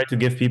we try to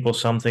give people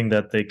something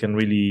that they can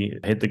really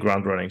hit the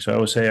ground running. So I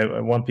would say I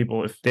want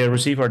people, if they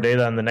receive our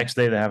data and the next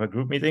day they have a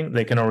group meeting,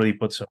 they can already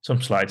put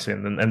some slides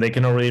in, and they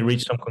can already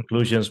reach some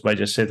conclusions by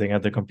just sitting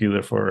at the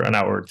computer for an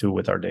hour or two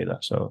with our data.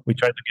 So we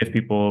try to give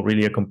people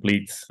really a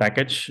complete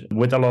package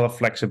with a lot of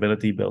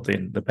flexibility built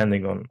in,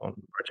 depending on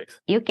the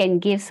project. You can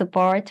give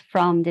support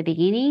from the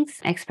beginnings,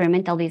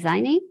 experimental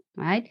designing,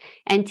 right?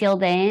 Until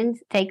the end,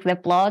 take the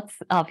plots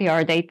of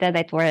your data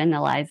that were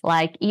analyzed.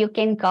 Like, you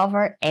can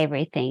cover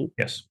everything.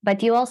 Yes.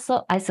 But you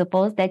also, I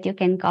suppose that you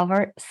can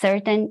cover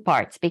certain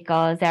parts,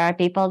 because there are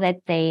people that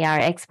they are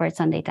experts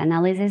on data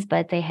analysis,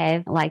 but they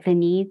have like the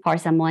need for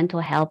someone to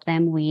help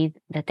them with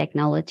the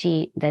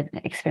technology, the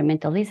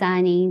experimental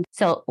designing.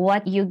 So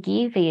what you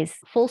give is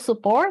full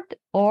support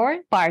or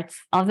parts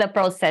of the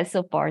process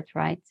support,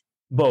 right?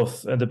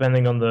 Both,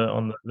 depending on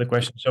the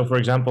question. So, for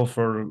example,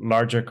 for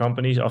larger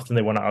companies, often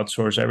they want to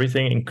outsource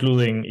everything,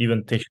 including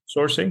even tissue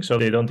sourcing. So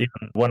they don't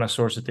even want to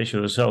source the tissue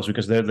themselves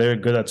because they're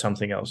good at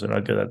something else. They're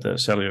not good at the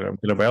cellular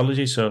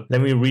biology. So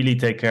then we really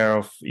take care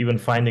of even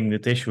finding the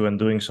tissue and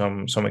doing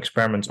some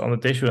experiments on the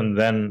tissue, and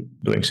then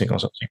doing single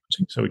cell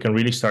sequencing. So we can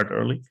really start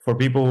early. For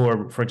people who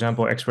are, for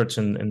example, experts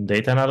in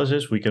data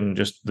analysis, we can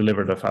just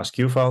deliver the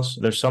FASTQ files.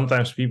 There's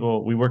sometimes we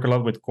work a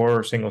lot with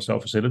core single cell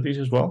facilities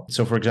as well.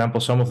 So, for example,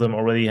 some of them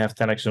already have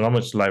 10x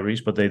genomics libraries,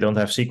 but they don't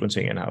have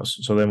sequencing in-house.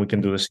 So then we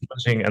can do the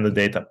sequencing and the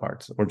data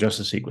part, or just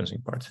the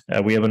sequencing part.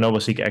 We have a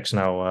NovaSeq X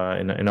now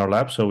in our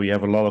lab, so we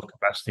have a lot of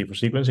capacity for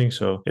sequencing.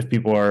 So if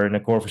people are in a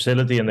core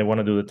facility and they want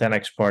to do the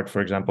 10x part, for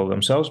example,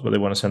 themselves, but they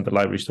want to send the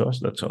libraries to us,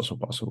 that's also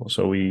possible.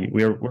 So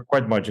we're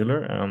quite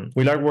modular.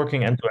 We like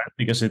working end-to-end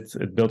because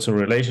it builds a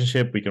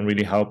relationship. We can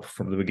really help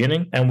from the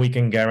beginning, and we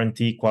can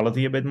guarantee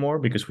quality a bit more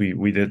because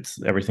we did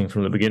everything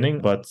from the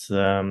beginning. But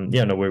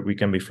we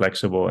can be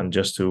flexible and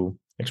just do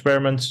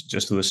experiments,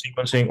 just do the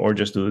sequencing, or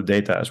just do the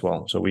data as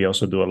well. So we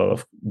also do a lot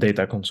of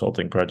data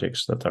consulting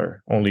projects that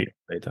are only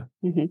data.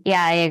 Mm-hmm.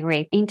 Yeah, I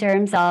agree. In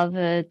terms of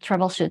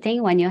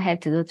troubleshooting, when you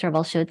have to do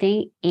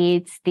troubleshooting,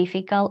 it's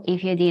difficult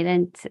if you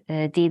didn't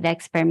did the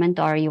experiment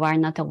or you are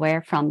not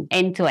aware from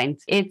end to end.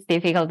 It's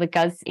difficult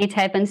because it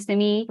happens to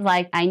me.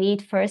 Like, I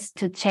need first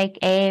to check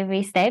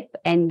every step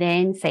and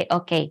then say,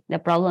 okay, the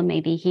problem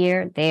may be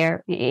here,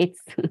 there. It's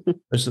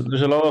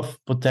there's a lot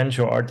of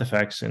potential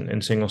artifacts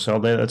in single cell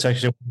data. That's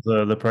actually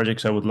the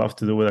projects I would love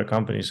to do with our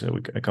company. So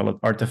I call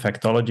it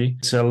artifactology.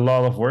 It's a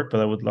lot of work, but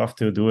I would love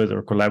to do it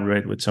or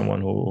collaborate with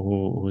someone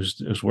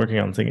who's working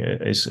on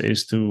things.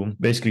 Is to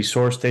basically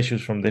source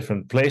tissues from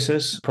different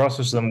places,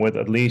 process them with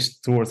at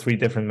least 2 or 3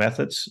 different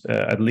methods,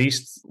 at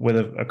least with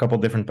a couple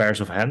different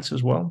pairs of hands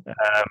as well.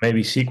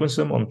 Maybe sequence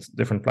them on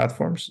different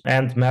platforms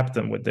and map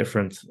them with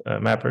different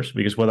mappers.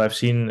 Because what I've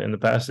seen in the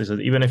past is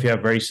that even if you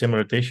have very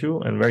similar tissue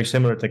and very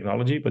similar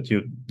technology, but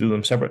you do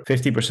them separate,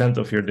 50%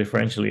 of your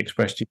differentially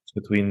expressed genes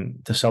between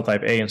to cell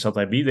type A and cell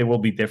type B, they will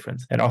be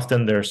different. And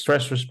often they're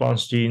stress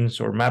response genes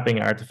or mapping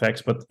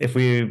artifacts. But if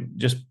we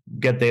just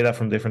get data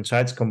from different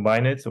sites,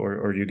 combine it,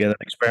 or you get an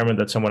experiment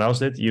that someone else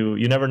did,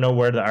 you never know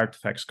where the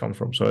artifacts come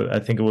from. So I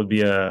think it would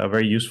be a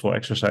very useful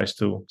exercise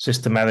to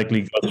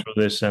systematically go through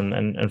this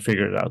and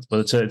figure it out.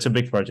 But it's a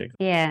big project.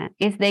 Yeah,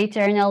 it's the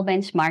eternal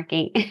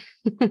benchmarking.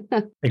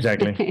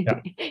 Exactly.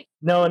 Yeah.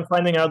 No, and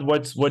finding out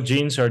what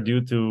genes are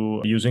due to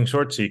using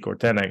SORT-seq or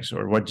 10x,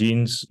 or what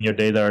genes in your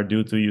data are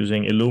due to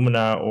using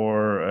Illumina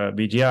or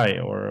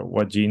BGI, or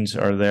what genes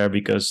are there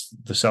because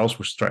the cells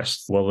were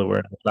stressed while they were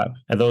in the lab.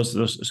 And those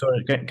so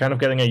kind of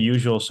getting a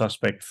usual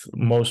suspect,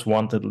 most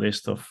wanted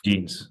list of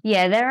genes.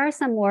 Yeah, there are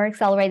some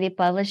works already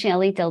publishing a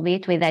little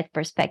bit with that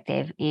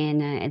perspective in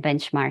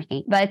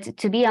benchmarking. But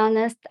to be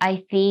honest,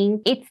 I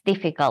think it's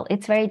difficult.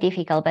 It's very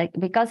difficult, but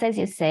because, as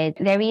you said,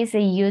 there is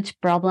a huge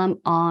problem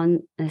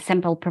on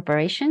sample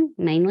preparation,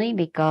 mainly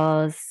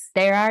because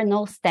there are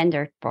no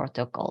standard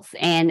protocols.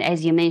 And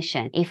as you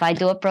mentioned, if I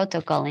do a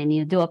protocol and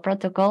you do a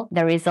protocol,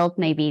 the result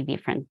may be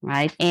different,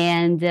 right?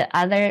 And the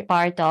other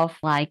part of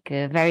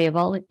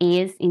variable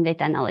is in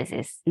data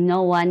analysis.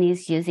 No one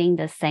is using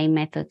the same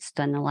methods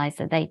to analyze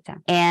the data.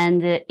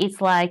 And it's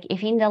like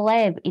if in the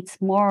lab,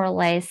 it's more or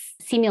less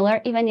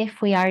similar, even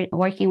if we are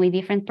working with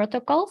different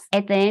protocols,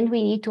 at the end,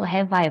 we need to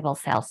have viable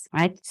cells,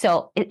 right?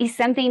 So it's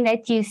something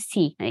that you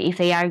see if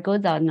they are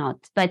good or not.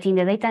 But in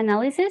the data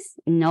analysis,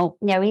 no,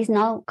 there is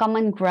no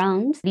common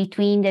ground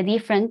between the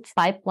different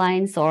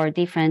pipelines or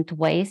different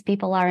ways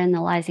people are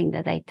analyzing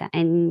the data.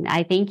 And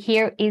I think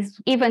here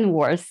is even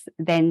worse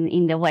than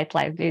in the wet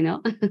lab,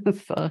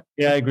 So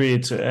yeah, I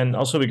agree. And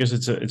also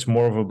because it's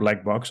more of a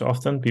black box.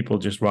 Often people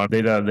just run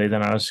data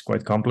analysis is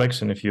quite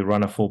complex, and if you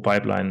run a full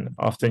pipeline,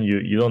 often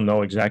you don't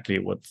know exactly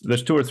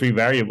there's 2 or 3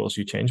 variables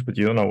you change, but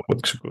you don't know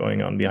what's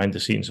going on behind the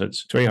scenes. So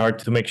it's very hard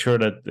to make sure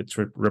that it's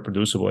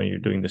reproducible and you're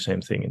doing the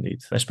same thing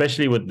indeed.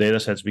 Especially with data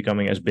sets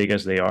becoming as big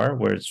as they are,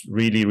 where it's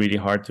really, really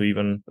hard to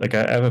even, I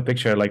have a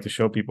picture I'd like to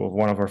show people of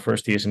one of our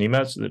first TSNE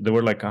maps. There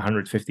were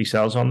 150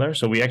 cells on there.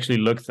 So we actually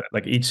looked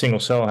at each single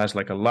cell has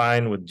a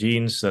line with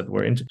genes that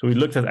were into. So we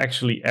looked at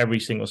actually every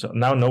single cell.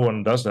 Now no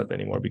one does that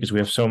anymore because we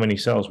have so many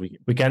cells.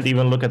 We can't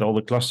even look at all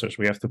the clusters.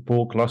 We have to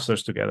pull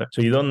clusters together.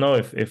 So you don't know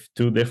if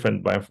 2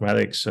 different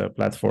bioinformatics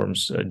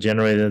platforms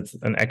generated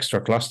an extra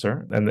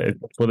cluster and it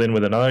put in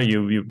with another,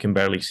 you can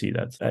barely see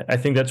that. I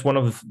think that's one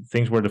of the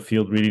things where the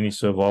field really needs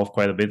to evolve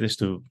quite a bit, is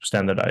to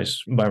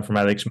standardize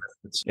bioinformatics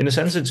methods. In a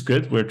sense, it's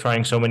good. We're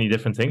trying so many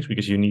different things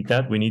because you need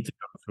that. We need to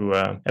go through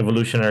an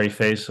evolutionary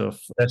phase of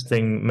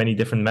testing many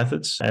different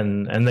methods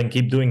and then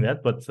keep doing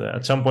that. But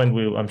at some point,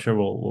 I'm sure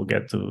we'll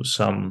get to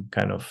some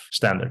kind of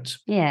standards.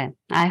 Yeah,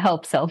 I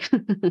hope so.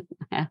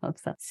 I hope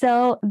so.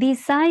 So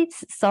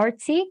besides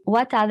SORT-seq,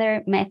 what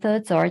other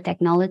methods or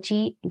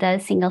technology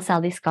does single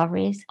cell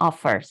discoveries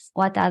offers?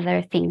 What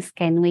other things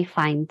can we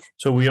find?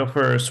 So we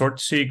offer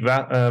SORT-seq,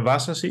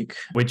 VASA-seq,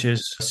 which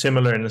is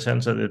similar in the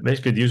sense that it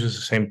basically uses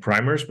the same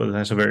primers, but it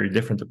has a very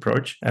different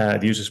approach.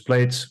 It uses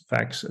plates,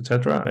 FACS,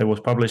 etc. It was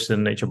published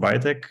in Nature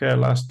Biotech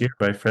last year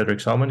by Frederick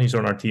Salmon. He's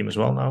on our team as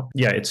well now.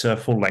 Yeah, it's a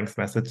full-length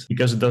method.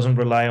 Because it doesn't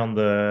rely on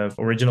the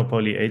original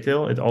poly-A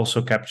tail, it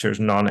also captures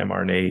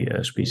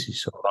non-mRNA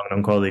species, so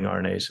long non-coding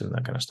RNAs and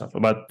that kind of stuff.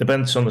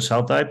 Depends on the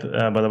cell type,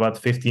 but about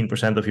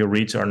 15% of your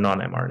reads are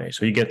non-mRNA.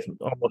 So you get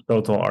almost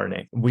total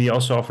RNA. We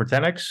also offer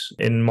 10x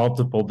in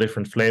multiple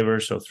different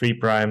flavors, so 3',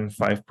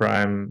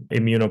 5',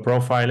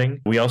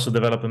 immunoprofiling. We also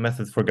develop a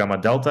method for gamma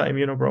delta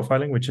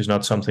immunoprofiling, which is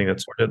not something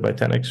that's sorted by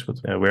 10x, but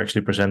we're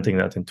actually presenting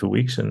that in 2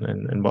 weeks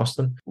in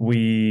Boston.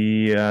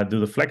 We do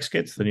the Flex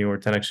kit, the newer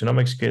 10x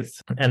genomics kit,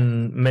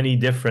 and many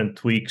different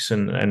tweaks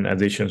and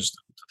additions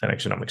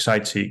 10x genomics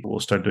site-seq. We'll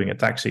start doing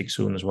attack-seq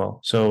soon as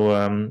well. So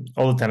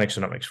all the 10x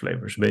genomics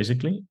flavors,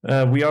 basically.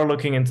 We are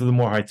looking into the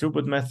more high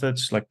throughput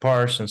methods like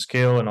parse and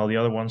scale and all the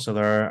other ones that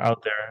are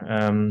out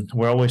there.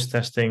 We're always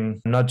testing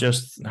not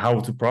just how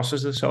to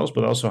process the cells,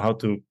 but also how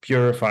to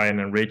purify and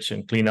enrich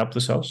and clean up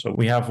the cells. So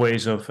we have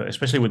ways of,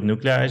 especially with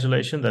nuclei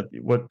isolation, that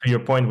to your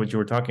point, what you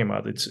were talking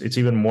about, it's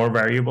even more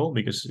variable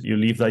because you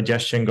leave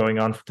digestion going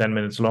on for 10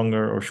 minutes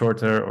longer or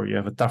shorter, or you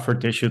have a tougher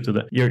tissue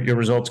your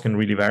results can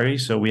really vary.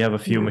 So we have a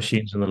few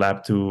machines in the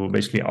lab to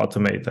basically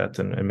automate that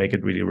and make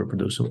it really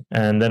reproducible.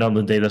 And then on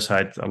the data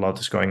side, a lot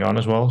is going on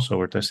as well. So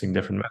we're testing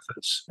different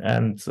methods.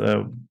 And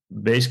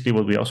basically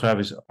what we also have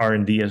is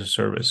R&D as a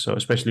service. So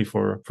especially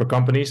for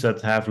companies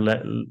that have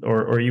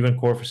or even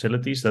core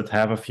facilities that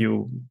have a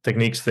few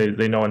techniques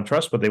they know and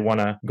trust, but they want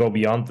to go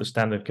beyond the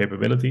standard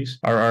capabilities,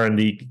 our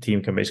R&D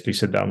team can basically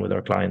sit down with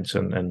our clients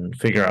and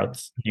figure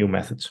out new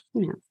methods.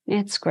 Yeah,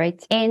 that's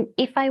great. And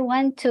if I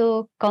want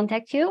to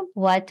contact you,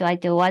 what do I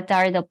do? What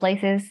are the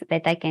places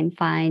that I can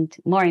find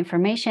more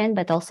information,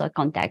 but also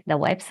contact the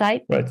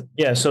website? Right.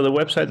 Yeah. So the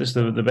website is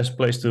the best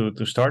place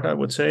to start, I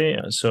would say.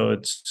 So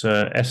it's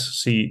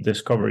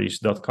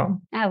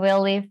scdiscoveries.com. I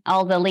will leave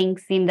all the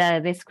links in the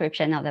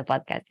description of the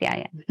podcast.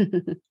 Yeah.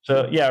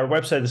 So yeah, our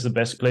website is the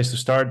best place to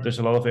start. There's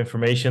a lot of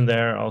information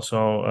there.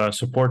 Also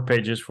support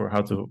pages for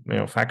how to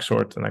fact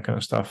sort and that kind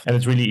of stuff. And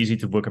it's really easy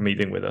to book a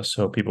meeting with us.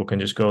 So people can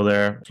just go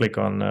there, click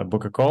on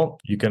book a call,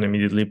 you can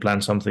immediately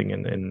plan something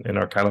in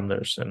our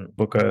calendars and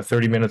book a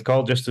 30-minute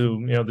call just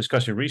to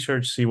discuss your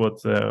research, see what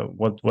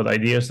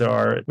ideas there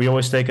are. We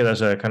always take it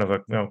as a kind of a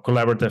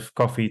collaborative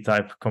coffee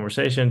type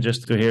conversation,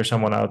 just to hear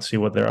someone out, see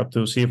what they're up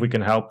to, see if we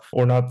can help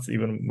or not.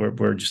 Even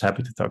we're just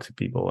happy to talk to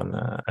people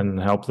and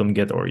help them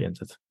get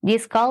oriented.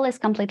 This call is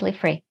completely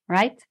free,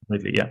 right?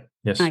 Completely, yeah.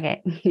 Yes.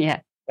 Okay. Yeah.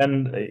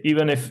 And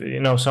even if,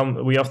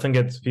 we often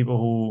get people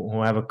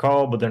who have a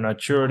call, but they're not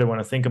sure, they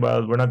want to think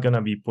about it. We're not going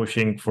to be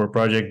pushing for a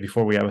project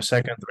before we have a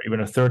second or even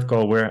a third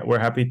call. We're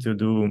happy to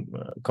do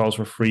calls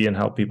for free and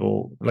help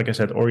people, like I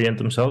said, orient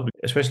themselves,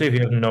 especially if you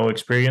have no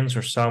experience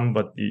or some,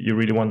 but you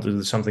really want to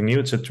do something new.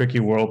 It's a tricky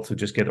world to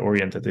just get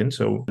oriented in.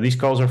 So these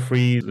calls are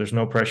free. There's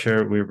no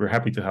pressure. We're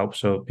happy to help.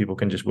 So people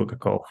can just book a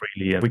call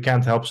freely. And if we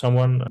can't help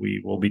someone,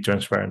 we will be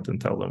transparent and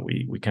tell them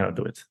we cannot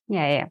do it.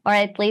 Yeah. Or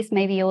at least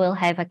maybe you will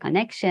have a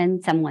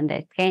connection, someone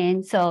that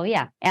can. So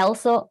yeah.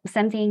 Also,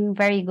 something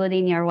very good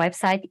in your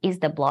website is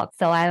the blog.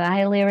 So I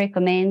highly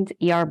recommend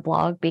your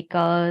blog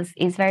because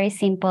it's very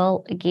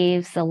simple. It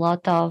gives a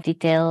lot of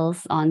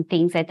details on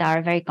things that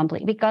are very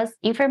complex, because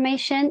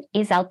information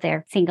is out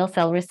there, single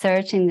cell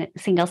research and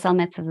single cell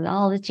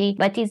methodology,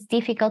 but it's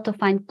difficult to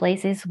find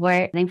places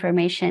where the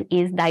information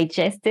is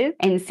digested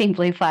and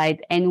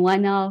simplified. And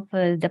one of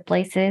the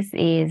places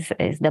is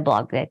the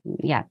blog that,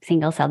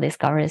 Single Cell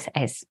Discoveries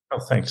has. Oh,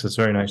 thanks. That's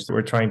very nice.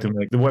 We're trying to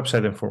make the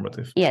website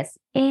informative. Yes.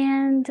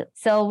 And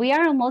so we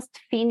are almost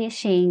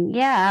finishing.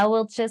 Yeah, I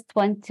will just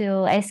want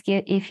to ask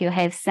you if you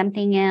have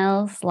something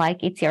else,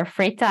 like it's your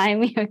free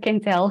time. You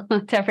can tell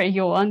whatever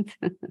you want.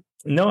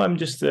 No, I'm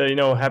just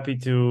happy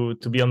to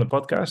be on the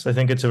podcast. I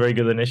think it's a very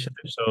good initiative.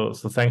 So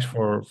thanks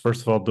for,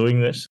 first of all,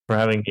 doing this, for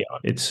having me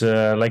on. It's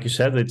like you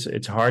said,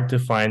 it's hard to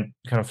find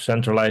kind of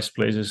centralized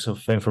places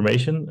of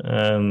information.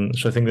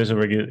 So I think there's a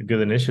very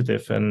good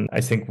initiative, and I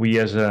think we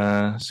as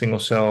a single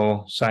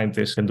cell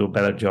scientists can do a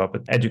better job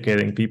at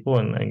educating people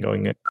and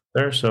going out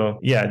there. So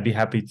yeah, I'd be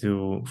happy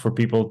for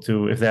people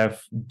to, if they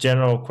have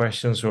general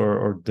questions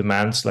or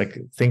demands, like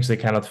things they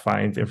cannot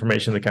find,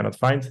 information they cannot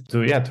find, to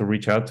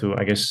reach out to,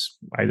 I guess,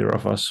 either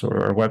of us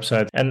or our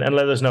website and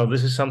let us know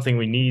this is something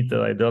we need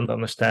that I don't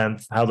understand.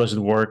 How does it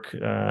work?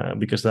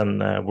 Because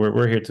then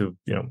we're here to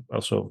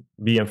also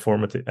be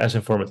informative as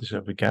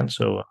we can.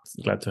 So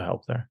glad to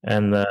help there.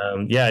 And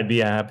I'd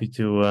be happy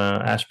to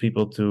ask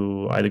people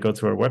to either go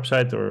through our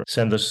website or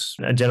send us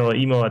a general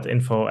email at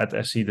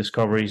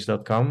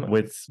info@scdiscoveries.com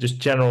with just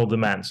general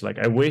demands. Like,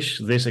 I wish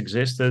this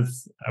existed.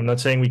 I'm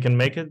not saying we can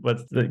make it, but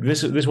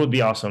this would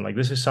be awesome. Like,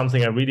 this is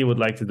something I really would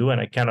like to do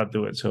and I cannot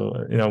do it.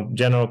 So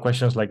general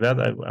questions like that,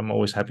 I'm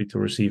always happy to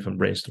receive and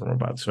brainstorm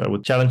about. So I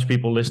would challenge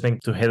people listening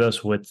to hit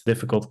us with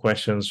difficult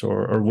questions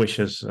or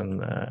wishes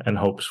and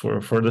hopes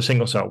for the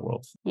single cell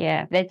world.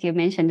 Yeah, that you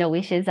mentioned, the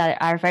wishes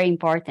are very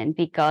important,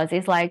 because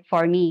it's like,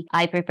 for me,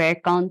 I prepare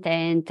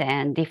content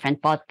and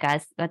different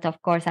podcasts, but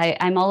of course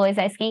I'm always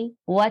asking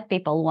what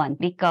people want,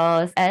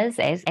 because us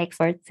as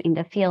experts in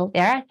the field,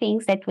 there are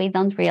things that we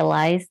don't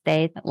realize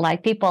that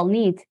like people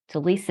need to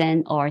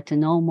listen or to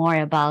know more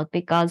about,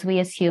 because we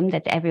assume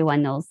that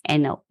everyone knows,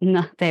 and no,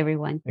 not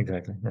everyone.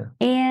 Exactly. Yeah.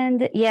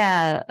 And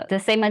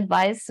the same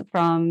advice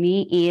from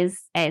me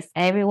is, as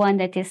everyone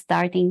that is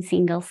starting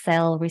single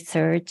cell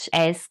research,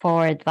 ask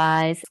for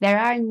advice. There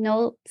are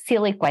no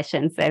silly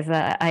questions, as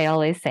I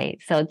always say.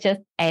 So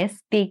just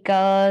ask,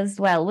 because,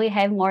 we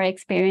have more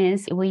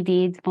experience. We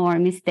did more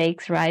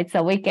mistakes, right?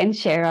 So we can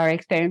share our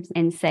experience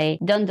and say,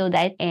 don't do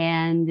that.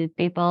 And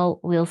people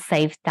will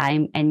save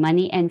time and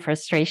money and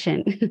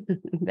frustration.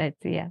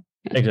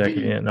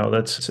 Exactly. Yeah. No,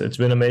 it's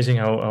been amazing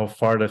how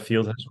far the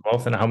field has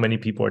evolved and how many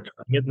people are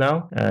trying it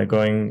now.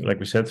 Going, like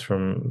we said,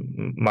 from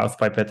mouth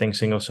pipetting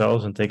single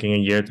cells and taking a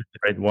year to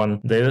create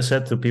one data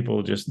set to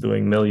people just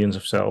doing millions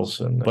of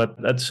cells. But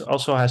that's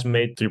also has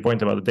made, to your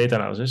point about the data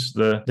analysis,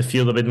 the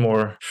field a bit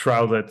more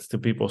shrouded to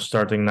people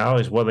starting now,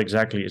 is what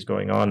exactly is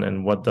going on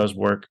and what does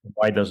work,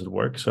 why does it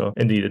work. So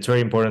indeed, it's very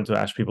important to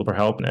ask people for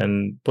help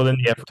and put in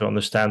the effort to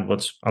understand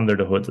what's under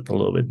the hood a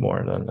little bit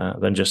more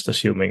than just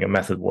assuming a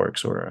method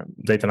works or a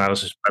data analysis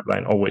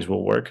pipeline always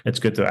will work. It's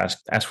good to ask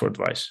for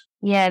advice.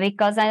 Yeah,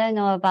 because I don't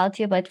know about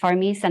you, but for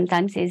me,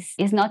 sometimes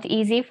it's not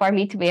easy for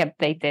me to be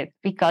updated,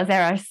 because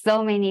there are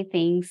so many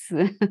things.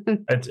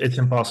 It's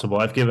impossible.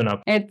 I've given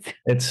up.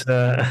 It's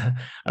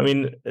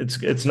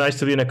nice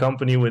to be in a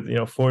company with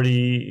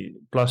 40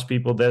 plus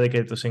people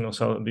dedicated to single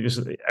cell,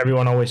 because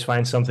everyone always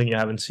finds something you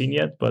haven't seen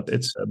yet. But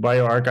it's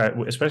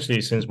bioRxiv,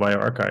 especially since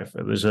bioRxiv.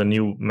 There's a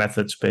new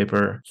methods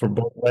paper for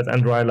both wet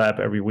and dry lab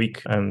every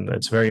week, and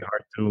it's very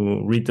hard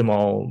to read them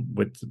all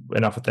with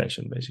enough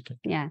attention, basically.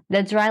 Yeah,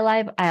 the dry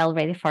lab I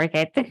already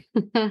forget.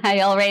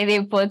 I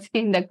already put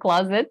in the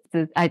closet.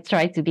 I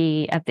try to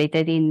be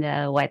updated in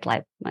the wet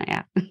lab.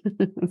 Yeah.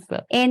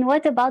 And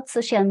what about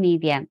social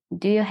media?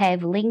 Do you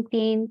have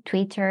LinkedIn,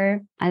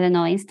 Twitter, I don't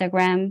know,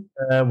 Instagram?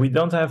 We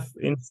don't have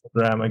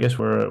Instagram. I guess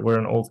we're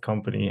an old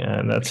company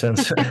in that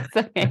sense.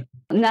 Okay.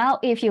 Now,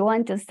 if you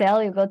want to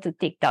sell, you go to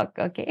TikTok,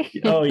 okay?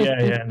 Oh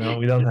yeah. No,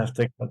 we don't have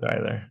TikTok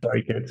either.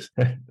 Sorry, kids.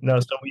 No,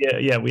 so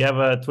we have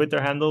a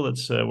Twitter handle.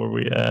 That's where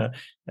we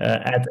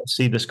at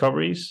SC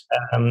Discoveries,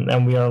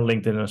 and we are on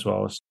LinkedIn as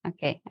well.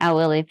 Okay, I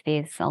will leave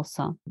this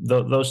also.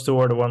 Those two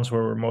are the ones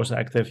where we're most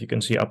active. You can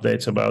see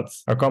updates about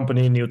our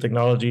company, new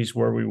technologies,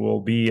 where we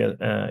will be at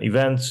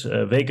events,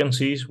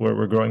 vacancies, where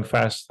we're growing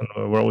fast, and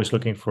we're always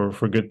looking for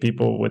good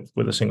people with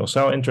a single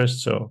cell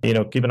interest. So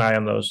keep an eye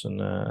on those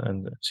and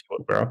see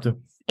what we're up to.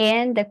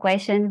 And the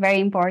question, very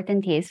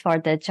important, is for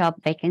the job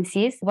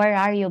vacancies. Where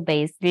are you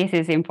based? This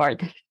is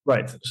important.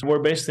 Right. So we're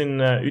based in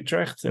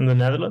Utrecht in the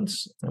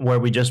Netherlands, where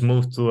we just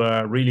moved to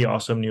a really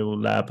awesome new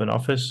lab and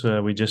office.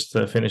 We just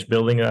finished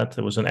building that.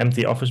 It was an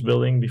empty office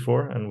building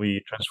before, and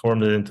we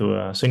transformed it into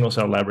a single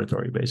cell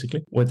laboratory,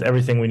 basically, with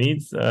everything we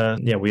need.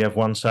 We have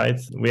one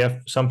site. We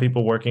have some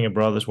people working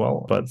abroad as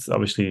well, but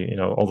obviously,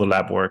 all the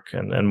lab work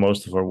and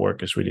most of our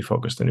work is really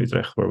focused in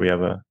Utrecht, where we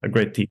have a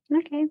great team.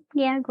 Okay.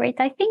 Yeah, great.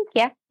 I think,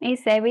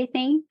 it's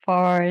everything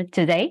for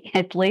today,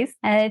 at least.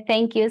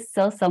 Thank you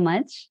so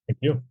much. Thank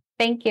you.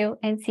 Thank you,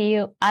 and see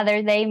you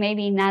other day,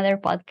 maybe in other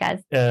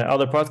podcast.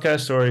 Other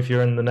podcasts, or if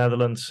you're in the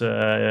Netherlands,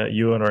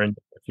 you and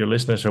your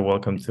listeners are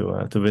welcome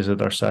to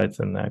visit our site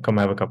and come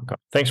have a cup of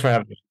coffee. Thanks for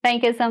having me.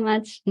 Thank you so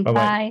much. Bye-bye.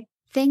 Bye.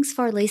 Thanks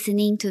for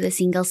listening to the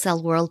Single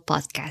Cell World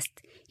podcast.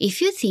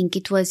 If you think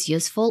it was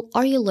useful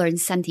or you learned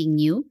something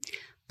new,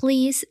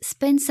 please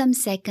spend some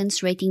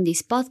seconds rating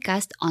this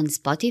podcast on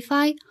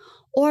Spotify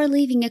or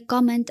leaving a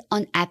comment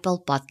on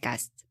Apple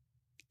Podcasts.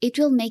 It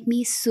will make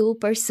me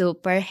super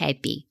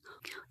happy.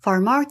 For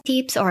more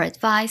tips or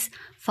advice,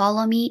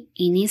 follow me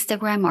in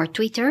Instagram or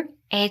Twitter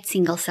at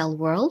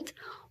SingleCellWorld,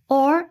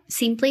 or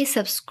simply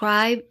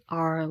subscribe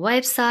our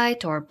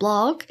website or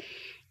blog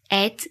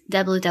at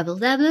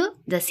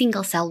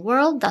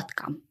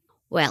www.thesinglecellworld.com.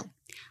 Well,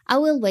 I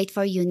will wait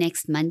for you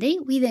next Monday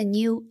with a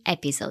new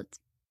episode.